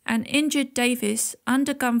hostages, and injured Davis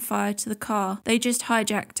under gunfire to the car they just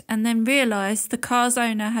hijacked and then realised the car's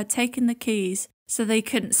owner had taken the keys so they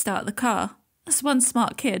couldn't start the car. That's one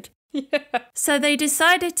smart kid. Yeah. So they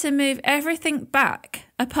decided to move everything back,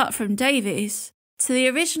 apart from Davis, to the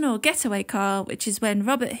original getaway car, which is when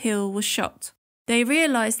Robert Hill was shot. They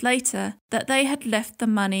realised later that they had left the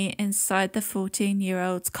money inside the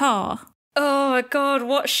 14-year-old's car. Oh my god,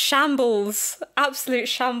 what shambles. Absolute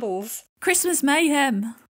shambles. Christmas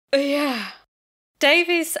mayhem. Yeah.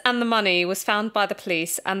 Davies and the money was found by the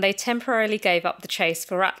police and they temporarily gave up the chase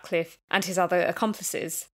for Ratcliffe and his other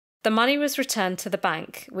accomplices. The money was returned to the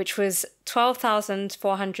bank, which was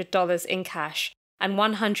 $12,400 in cash and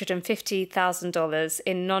 $150,000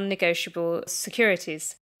 in non-negotiable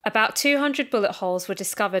securities. About 200 bullet holes were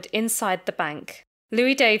discovered inside the bank.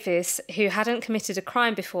 Louis Davis, who hadn't committed a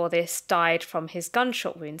crime before this, died from his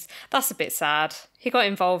gunshot wounds. That's a bit sad. He got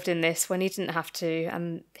involved in this when he didn't have to,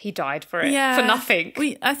 and he died for it, for nothing.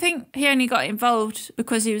 I think he only got involved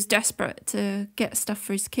because he was desperate to get stuff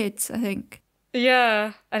for his kids, I think.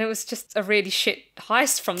 Yeah, and it was just a really shit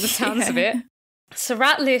heist from the sounds of it. So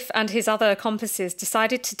Ratliff and his other accomplices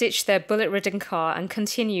decided to ditch their bullet-ridden car and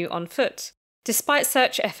continue on foot. Despite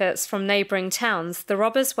search efforts from neighbouring towns, the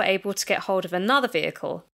robbers were able to get hold of another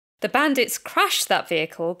vehicle. The bandits crashed that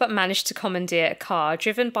vehicle but managed to commandeer a car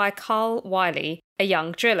driven by Carl Wiley, a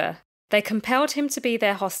young driller. They compelled him to be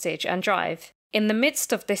their hostage and drive. In the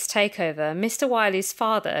midst of this takeover, Mr. Wiley's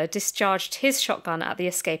father discharged his shotgun at the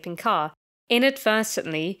escaping car,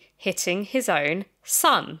 inadvertently hitting his own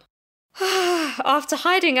son. After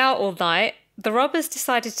hiding out all night, the robbers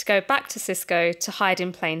decided to go back to Cisco to hide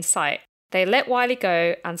in plain sight. They let Wiley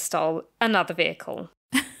go and stole another vehicle.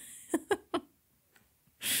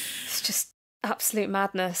 It's just absolute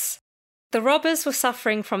madness. The robbers were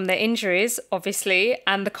suffering from their injuries, obviously,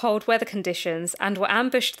 and the cold weather conditions, and were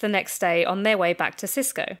ambushed the next day on their way back to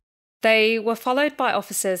Cisco. They were followed by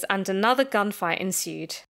officers and another gunfight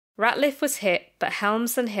ensued. Ratliff was hit, but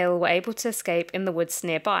Helms and Hill were able to escape in the woods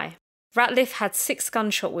nearby. Ratliff had 6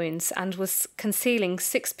 gunshot wounds and was concealing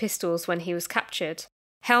 6 pistols when he was captured.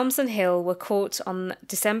 Helms and Hill were caught on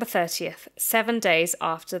December 30th, 7 days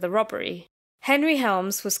after the robbery. Henry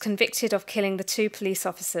Helms was convicted of killing the 2 police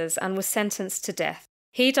officers and was sentenced to death.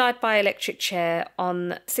 He died by electric chair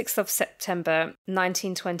on 6th of September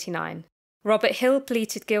 1929. Robert Hill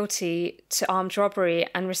pleaded guilty to armed robbery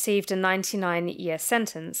and received a 99-year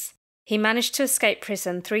sentence. He managed to escape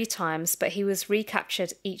prison 3 times, but he was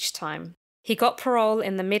recaptured each time. He got parole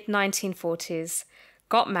in the mid-1940s,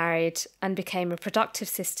 got married, and became a productive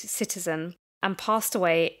citizen, and passed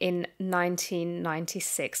away in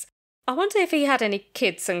 1996. I wonder if he had any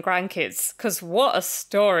kids and grandkids, because what a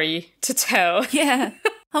story to tell. Yeah.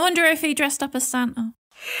 I wonder if he dressed up as Santa.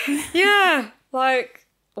 Yeah, like,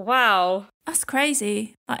 wow. That's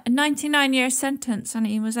crazy. Like a 99-year sentence and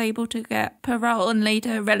he was able to get parole and lead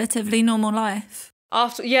a relatively normal life.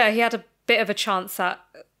 He had a bit of a chance at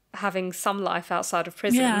having some life outside of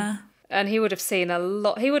prison. Yeah. And he would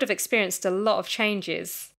have experienced a lot of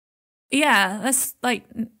changes. Yeah, that's like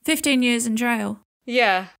 15 years in jail.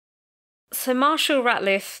 Yeah. So Marshall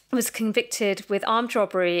Ratliff was convicted with armed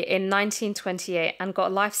robbery in 1928 and got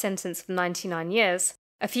a life sentence of 99 years.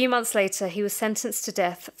 A few months later, he was sentenced to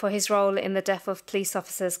death for his role in the death of police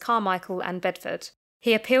officers Carmichael and Bedford.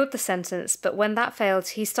 He appealed the sentence, but when that failed,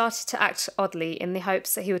 he started to act oddly in the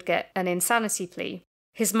hopes that he would get an insanity plea.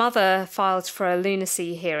 His mother filed for a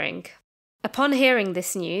lunacy hearing. Upon hearing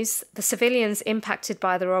this news, the civilians impacted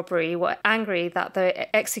by the robbery were angry that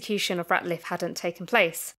the execution of Ratliff hadn't taken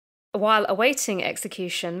place. While awaiting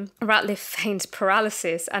execution, Ratliff feigned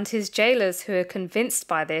paralysis, and his jailers, who were convinced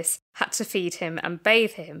by this, had to feed him and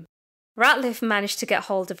bathe him. Ratliff managed to get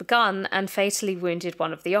hold of a gun and fatally wounded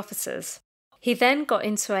one of the officers. He then got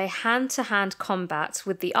into a hand-to-hand combat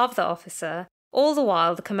with the other officer. All the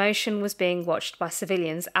while, the commotion was being watched by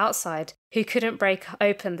civilians outside who couldn't break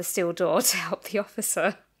open the steel door to help the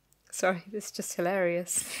officer. Sorry, this is just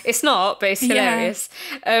hilarious. It's not, but it's hilarious.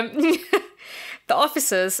 Yeah. The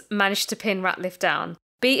officers managed to pin Ratliff down,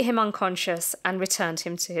 beat him unconscious, and returned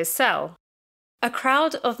him to his cell. A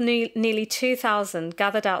crowd of nearly 2,000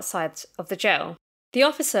 gathered outside of the jail. The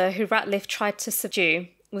officer who Ratliff tried to subdue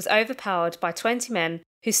was overpowered by 20 men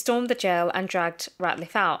who stormed the jail and dragged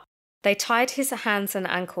Ratliff out. They tied his hands and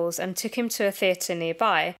ankles and took him to a theatre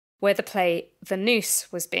nearby, where the play The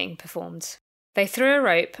Noose was being performed. They threw a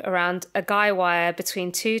rope around a guy wire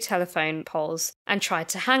between 2 telephone poles and tried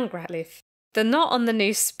to hang Ratliff. The knot on the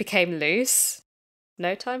noose became loose.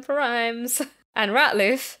 No time for rhymes. And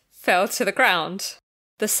Ratliff fell to the ground.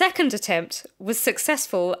 The second attempt was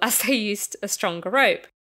successful as they used a stronger rope.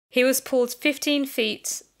 He was pulled 15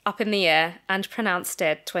 feet up in the air and pronounced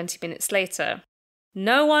dead 20 minutes later.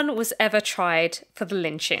 No one was ever tried for the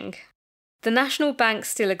lynching. The National Bank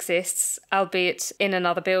still exists, albeit in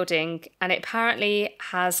another building, and it apparently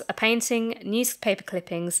has a painting, newspaper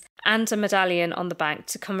clippings, and a medallion on the bank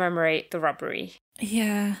to commemorate the robbery.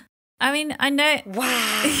 Yeah. I mean, I know...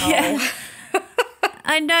 Wow. Yeah.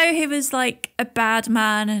 I know he was like a bad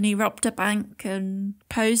man and he robbed a bank and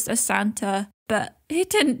posed as Santa, but he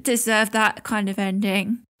didn't deserve that kind of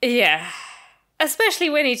ending. Yeah. Especially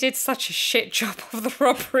when he did such a shit job of the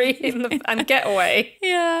robbery and getaway.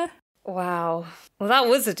 Yeah. Wow. Well, that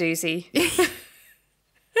was a doozy.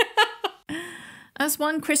 That's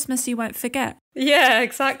one Christmas you won't forget. Yeah,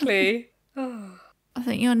 exactly. I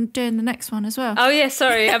think you're doing the next one as well. Oh, yeah,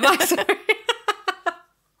 sorry. Am I sorry?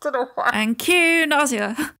 Don't know why. And cue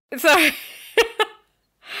nausea. Sorry.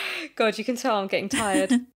 God, you can tell I'm getting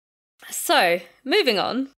tired. So, moving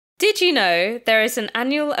on. Did you know there is an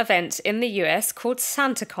annual event in the US called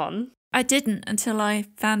SantaCon? I didn't until I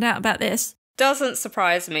found out about this. Doesn't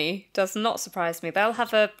surprise me. Does not surprise me. They'll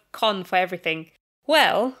have a con for everything.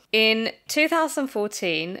 Well, in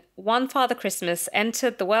 2014, one Father Christmas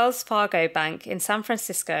entered the Wells Fargo Bank in San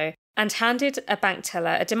Francisco and handed a bank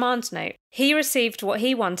teller a demand note. He received what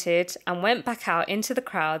he wanted and went back out into the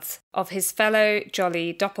crowds of his fellow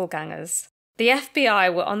jolly doppelgangers. The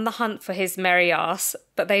FBI were on the hunt for his merry ass,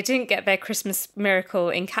 but they didn't get their Christmas miracle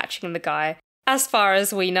in catching the guy, as far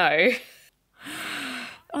as we know.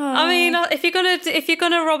 I mean, if you're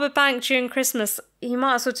gonna rob a bank during Christmas, you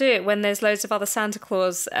might as well do it when there's loads of other Santa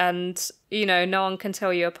Claus and, you know, no one can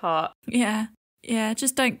tell you apart. Yeah,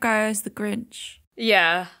 just don't go as the Grinch.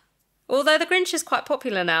 Yeah. Although the Grinch is quite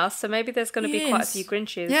popular now, so maybe there's going to be quite a few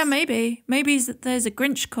Grinches. Yeah, maybe. Maybe there's a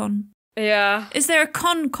Grinch con. Yeah. Is there a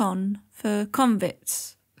con for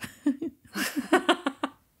convicts?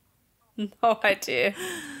 No idea.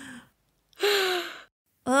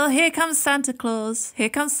 Oh, here comes Santa Claus. Here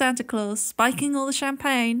comes Santa Claus, spiking all the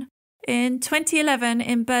champagne. In 2011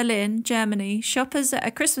 in Berlin, Germany, shoppers at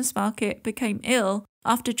a Christmas market became ill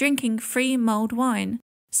after drinking free mulled wine.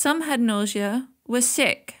 Some had nausea, were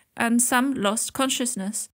sick, and some lost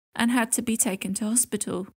consciousness. and had to be taken to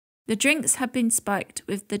hospital. The drinks had been spiked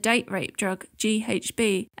with the date rape drug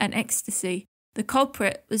GHB and ecstasy. The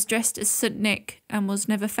culprit was dressed as St. Nick and was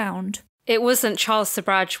never found. It wasn't Charles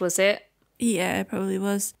Sabraj, was it? Yeah, it probably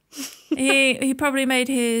was. he probably made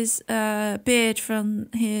his beard from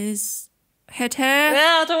his head hair.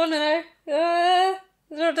 Yeah, I don't want to know.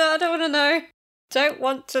 I don't want to know. Don't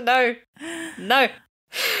want to know. No.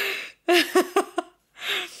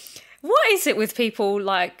 What is it with people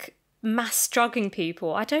like mass drugging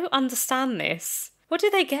people? I don't understand this. What do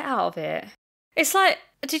they get out of it? It's like,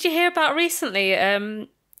 did you hear about recently? I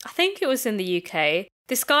think it was in the UK.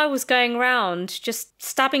 This guy was going around just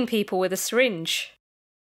stabbing people with a syringe.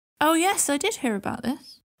 Oh yes, I did hear about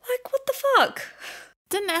this. Like, what the fuck?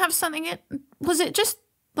 Didn't it have something in... Was it just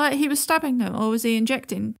like he was stabbing them, or was he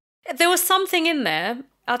injecting? There was something in there.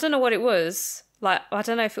 I don't know what it was. Like, I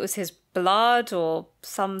don't know if it was his blood or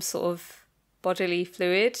some sort of bodily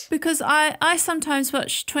fluid. Because I sometimes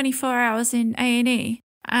watch 24 Hours in A&E,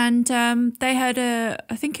 and they had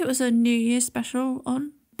I think it was a New Year special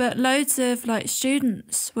on, but loads of like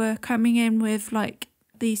students were coming in with like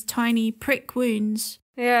these tiny prick wounds.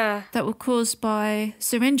 Yeah. That were caused by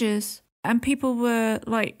syringes, and people were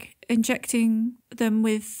like injecting them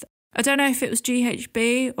with, I don't know if it was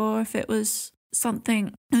GHB or if it was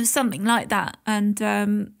something like that, and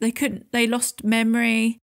they lost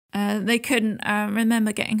memory, they couldn't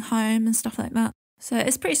remember getting home and stuff like that. So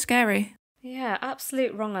it's pretty scary. Yeah,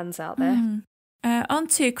 absolute wrong uns out there. On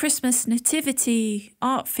to Christmas nativity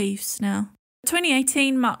art thieves now.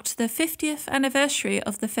 2018 marked the 50th anniversary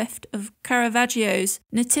of the theft of Caravaggio's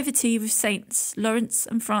Nativity with Saints Lawrence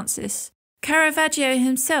and Francis. Caravaggio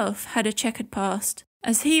himself had a checkered past,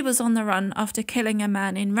 as he was on the run after killing a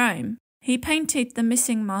man in Rome. He painted the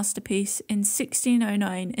missing masterpiece in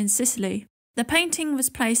 1609 in Sicily. The painting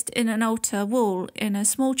was placed in an altar wall in a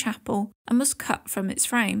small chapel and was cut from its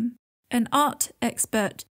frame. An art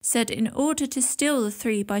expert said in order to steal the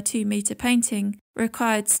 3 by 2 metre painting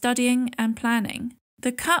required studying and planning.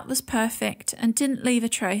 The cut was perfect and didn't leave a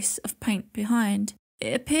trace of paint behind.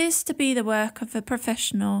 It appears to be the work of a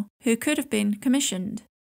professional who could have been commissioned.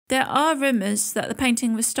 There are rumours that the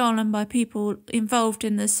painting was stolen by people involved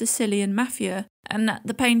in the Sicilian mafia, and that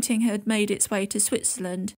the painting had made its way to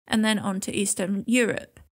Switzerland and then on to Eastern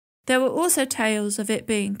Europe. There were also tales of it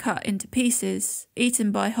being cut into pieces,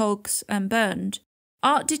 eaten by hogs and burned.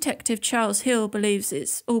 Art detective Charles Hill believes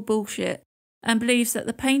it's all bullshit and believes that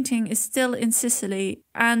the painting is still in Sicily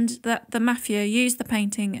and that the mafia used the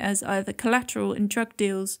painting as either collateral in drug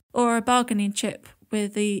deals or a bargaining chip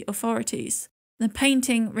with the authorities. The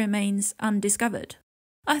painting remains undiscovered.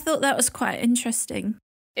 I thought that was quite interesting.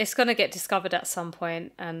 It's going to get discovered at some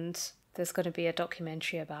point, and there's going to be a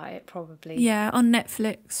documentary about it, probably. Yeah, on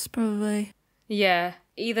Netflix, probably. Yeah,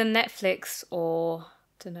 either Netflix or,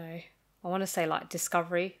 I don't know, I want to say like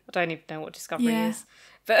Discovery. I don't even know what Discovery is.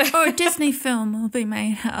 But or a Disney film will be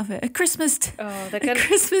made out of it. They're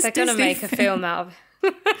going to make a film out of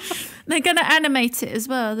it. They're going to animate it as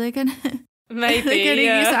well. They're going to... Maybe, they're going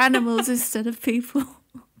to use animals instead of people.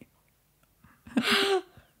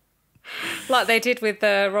 Like they did with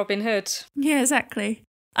Robin Hood. Yeah, exactly.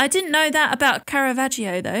 I didn't know that about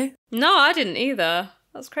Caravaggio, though. No, I didn't either.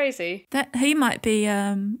 That's crazy. That he might be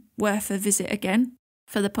worth a visit again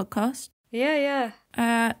for the podcast. Yeah.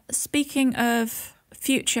 Speaking of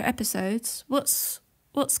future episodes, what's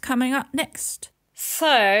coming up next?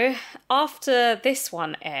 So, after this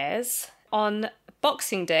one airs, on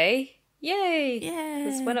Boxing Day... Yay!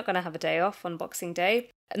 Because we're not going to have a day off on Boxing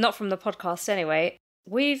Day. Not from the podcast anyway.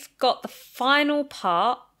 We've got the final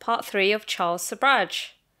part 3 of Charles Sabraj.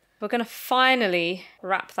 We're going to finally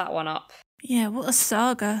wrap that one up. Yeah, what a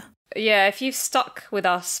saga. Yeah, if you've stuck with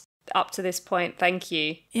us up to this point, thank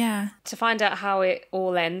you. Yeah. To find out how it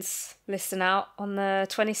all ends, listen out on the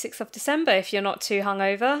 26th of December if you're not too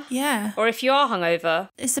hungover. Yeah. Or if you are hungover.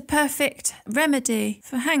 It's a perfect remedy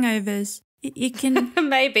for hangovers. You can...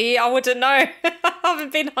 Maybe, I wouldn't know. I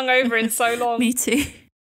haven't been hungover in so long. Me too.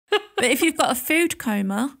 But if you've got a food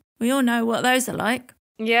coma, we all know what those are like.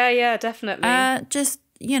 Yeah, definitely. Just,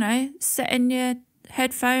 set in your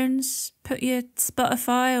headphones, put your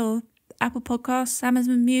Spotify or Apple Podcasts,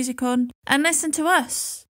 Amazon Music on, and listen to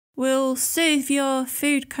us. We'll soothe your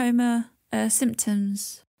food coma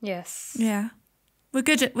symptoms. Yes. Yeah. We're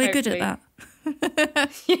good at that.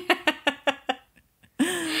 Yeah.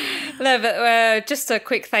 No, but just a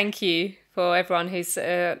quick thank you for everyone who's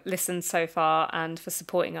listened so far and for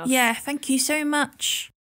supporting us. Yeah, thank you so much.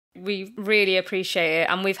 We really appreciate it,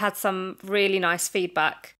 and we've had some really nice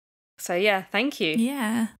feedback. So yeah, thank you.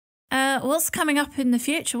 Yeah. What's coming up in the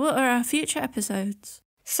future? What are our future episodes?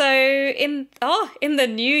 So in the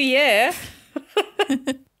new year,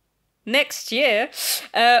 next year,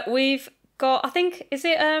 we've got, I think, is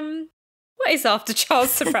it what is after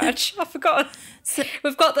Charles Suffrage? I've forgotten.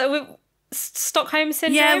 We've got the Stockholm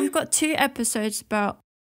Syndrome. Yeah, we've got 2 episodes about,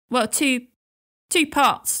 well, two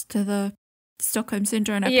parts to the Stockholm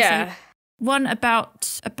Syndrome episode. Yeah. One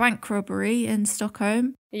about a bank robbery in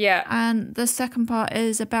Stockholm. Yeah. And the second part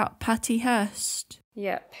is about Patty Hearst.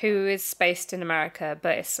 Yeah, who is based in America,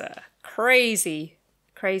 but it's a crazy,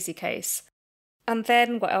 crazy case. And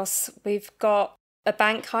then what else? We've got a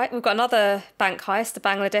bank heist. We've got another bank heist, the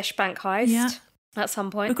Bangladesh bank heist at some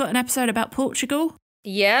point. We've got an episode about Portugal.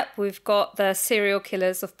 Yep, we've got the serial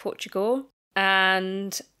killers of Portugal.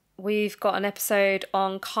 And we've got an episode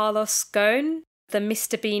on Carlos Ghosn, the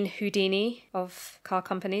Mr. Bean Houdini of car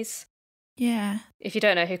companies. Yeah. If you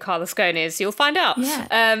don't know who Carlos Ghosn is, you'll find out. Yeah.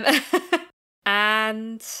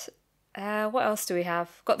 And what else do we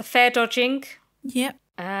have? Got the fair dodging. Yep.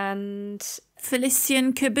 And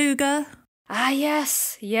Felician Kabuga. Ah,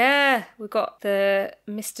 yes. Yeah. We've got the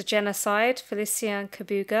Mr. Genocide, Felician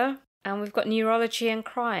Kabuga. And we've got Neurology and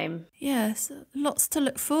Crime. Yes, lots to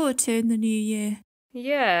look forward to in the new year.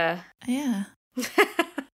 Yeah. Yeah.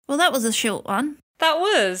 Well, that was a short one. That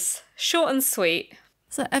was short and sweet.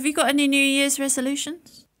 So have you got any New Year's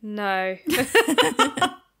resolutions? No.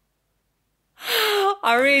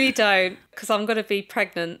 I really don't, because I'm going to be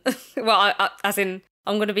pregnant. Well, as in,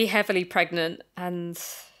 I'm going to be heavily pregnant, and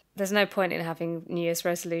there's no point in having New Year's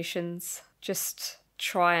resolutions. Just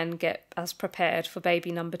try and get as prepared for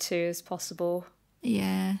baby number 2 as possible.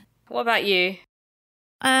 Yeah. What about you?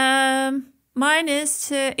 Mine is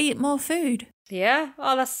to eat more food. Yeah?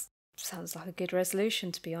 Oh, that sounds like a good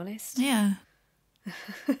resolution, to be honest. Yeah.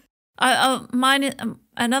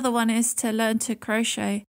 Another one is to learn to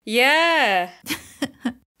crochet. Yeah.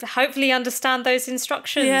 Hopefully understand those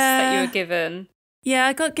instructions that you were given. Yeah,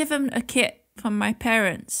 I got given a kit from my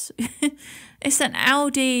parents. It's an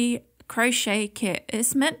Aldi crochet kit.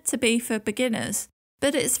 It's meant to be for beginners,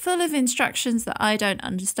 but it's full of instructions that I don't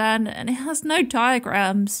understand, and it has no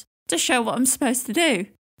diagrams to show what I'm supposed to do.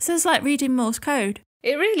 So it's like reading Morse code.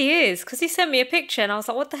 It really is, because he sent me a picture and I was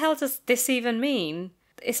like, what the hell does this even mean?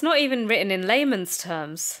 It's not even written in layman's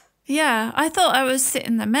terms. Yeah, I thought I was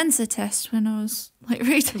sitting the Mensa test when I was like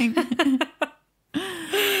reading.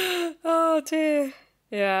 Oh dear.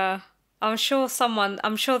 Yeah. I'm sure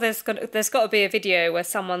there's got to be a video where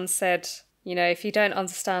someone said, you know, if you don't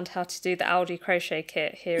understand how to do the Aldi crochet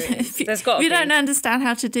kit, here it is. There's got to be. If you don't understand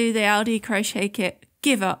how to do the Aldi crochet kit,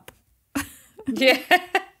 give up. Yeah.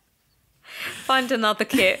 Find another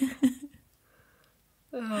kit.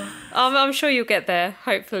 Oh. I'm sure you'll get there,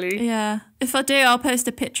 hopefully. Yeah. If I do, I'll post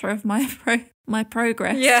a picture of my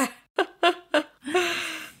progress. Yeah.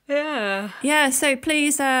 Yeah. Yeah, so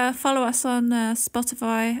please follow us on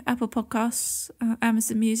Spotify, Apple Podcasts,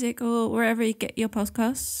 Amazon Music, or wherever you get your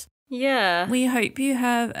podcasts. Yeah. We hope you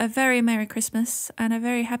have a very Merry Christmas and a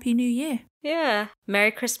very Happy New Year. Yeah.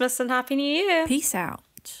 Merry Christmas and Happy New Year. Peace out.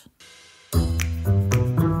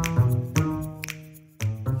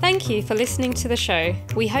 Thank you for listening to the show.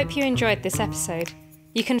 We hope you enjoyed this episode.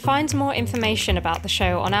 You can find more information about the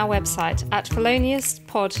show on our website at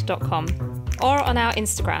feloniouspod.com or on our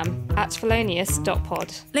Instagram at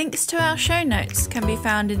felonious.pod. Links to our show notes can be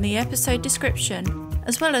found in the episode description,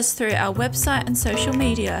 as well as through our website and social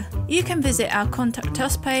media. You can visit our Contact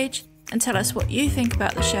Us page and tell us what you think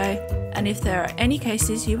about the show and if there are any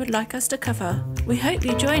cases you would like us to cover. We hope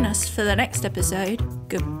you join us for the next episode.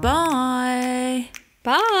 Goodbye.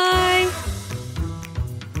 Bye!